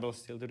of troubles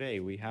still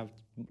today. We have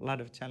a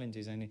lot of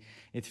challenges, and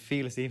it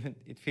feels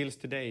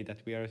today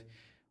that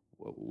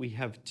we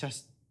have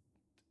just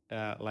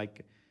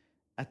like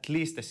at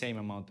least the same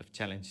amount of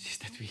challenges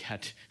that we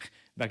had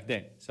back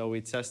then. So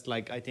it's just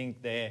like, I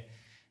think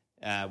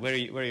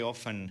very, very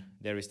often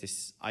there is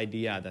this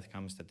idea that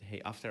comes that,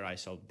 hey, after I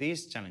solve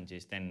these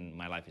challenges, then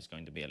my life is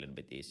going to be a little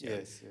bit easier.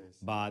 Yes.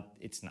 But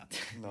it's not.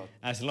 Not.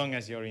 As long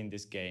as you're in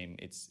this game,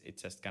 it's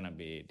just gonna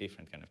be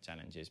different kind of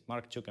challenges.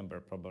 Mark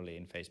Zuckerberg probably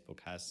in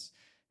Facebook has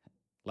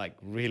like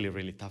really,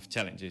 really tough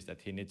challenges that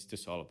he needs to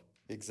solve.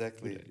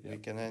 Exactly. Yeah. We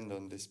can end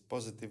on this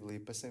positively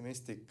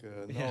pessimistic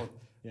note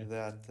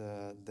that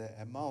the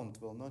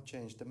amount will not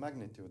change, the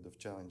magnitude of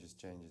challenges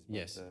changes. But,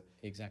 yes,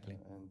 exactly.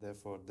 And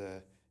therefore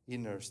the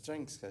inner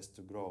strength has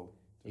to grow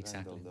to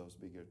handle those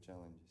bigger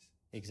challenges.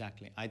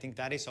 Exactly. I think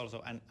that is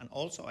also, and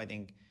also I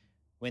think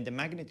when the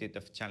magnitude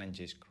of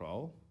challenges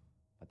grow,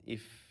 but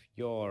if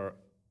your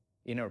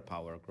inner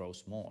power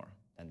grows more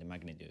than the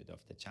magnitude of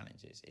the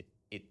challenges,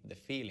 the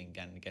feeling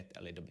can get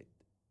a little bit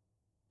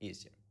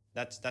easier.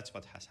 That's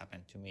what has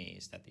happened to me,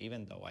 is that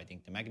even though I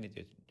think the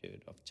magnitude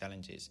of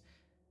challenges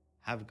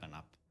have gone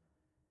up,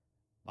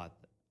 but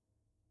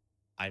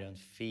I don't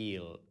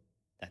feel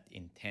that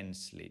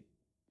intensely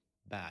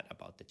bad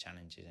about the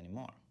challenges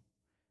anymore.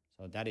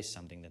 So that is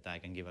something that I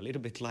can give a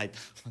little bit light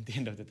on the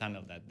end of the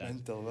tunnel. That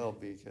mental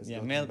well-being has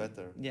gotten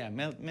better. Yeah,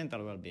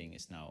 mental well-being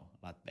is now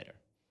a lot better.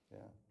 Yeah.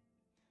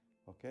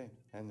 Okay,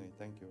 Henri,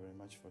 thank you very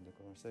much for the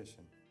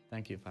conversation.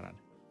 Thank you, Farhad.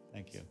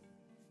 Thank you.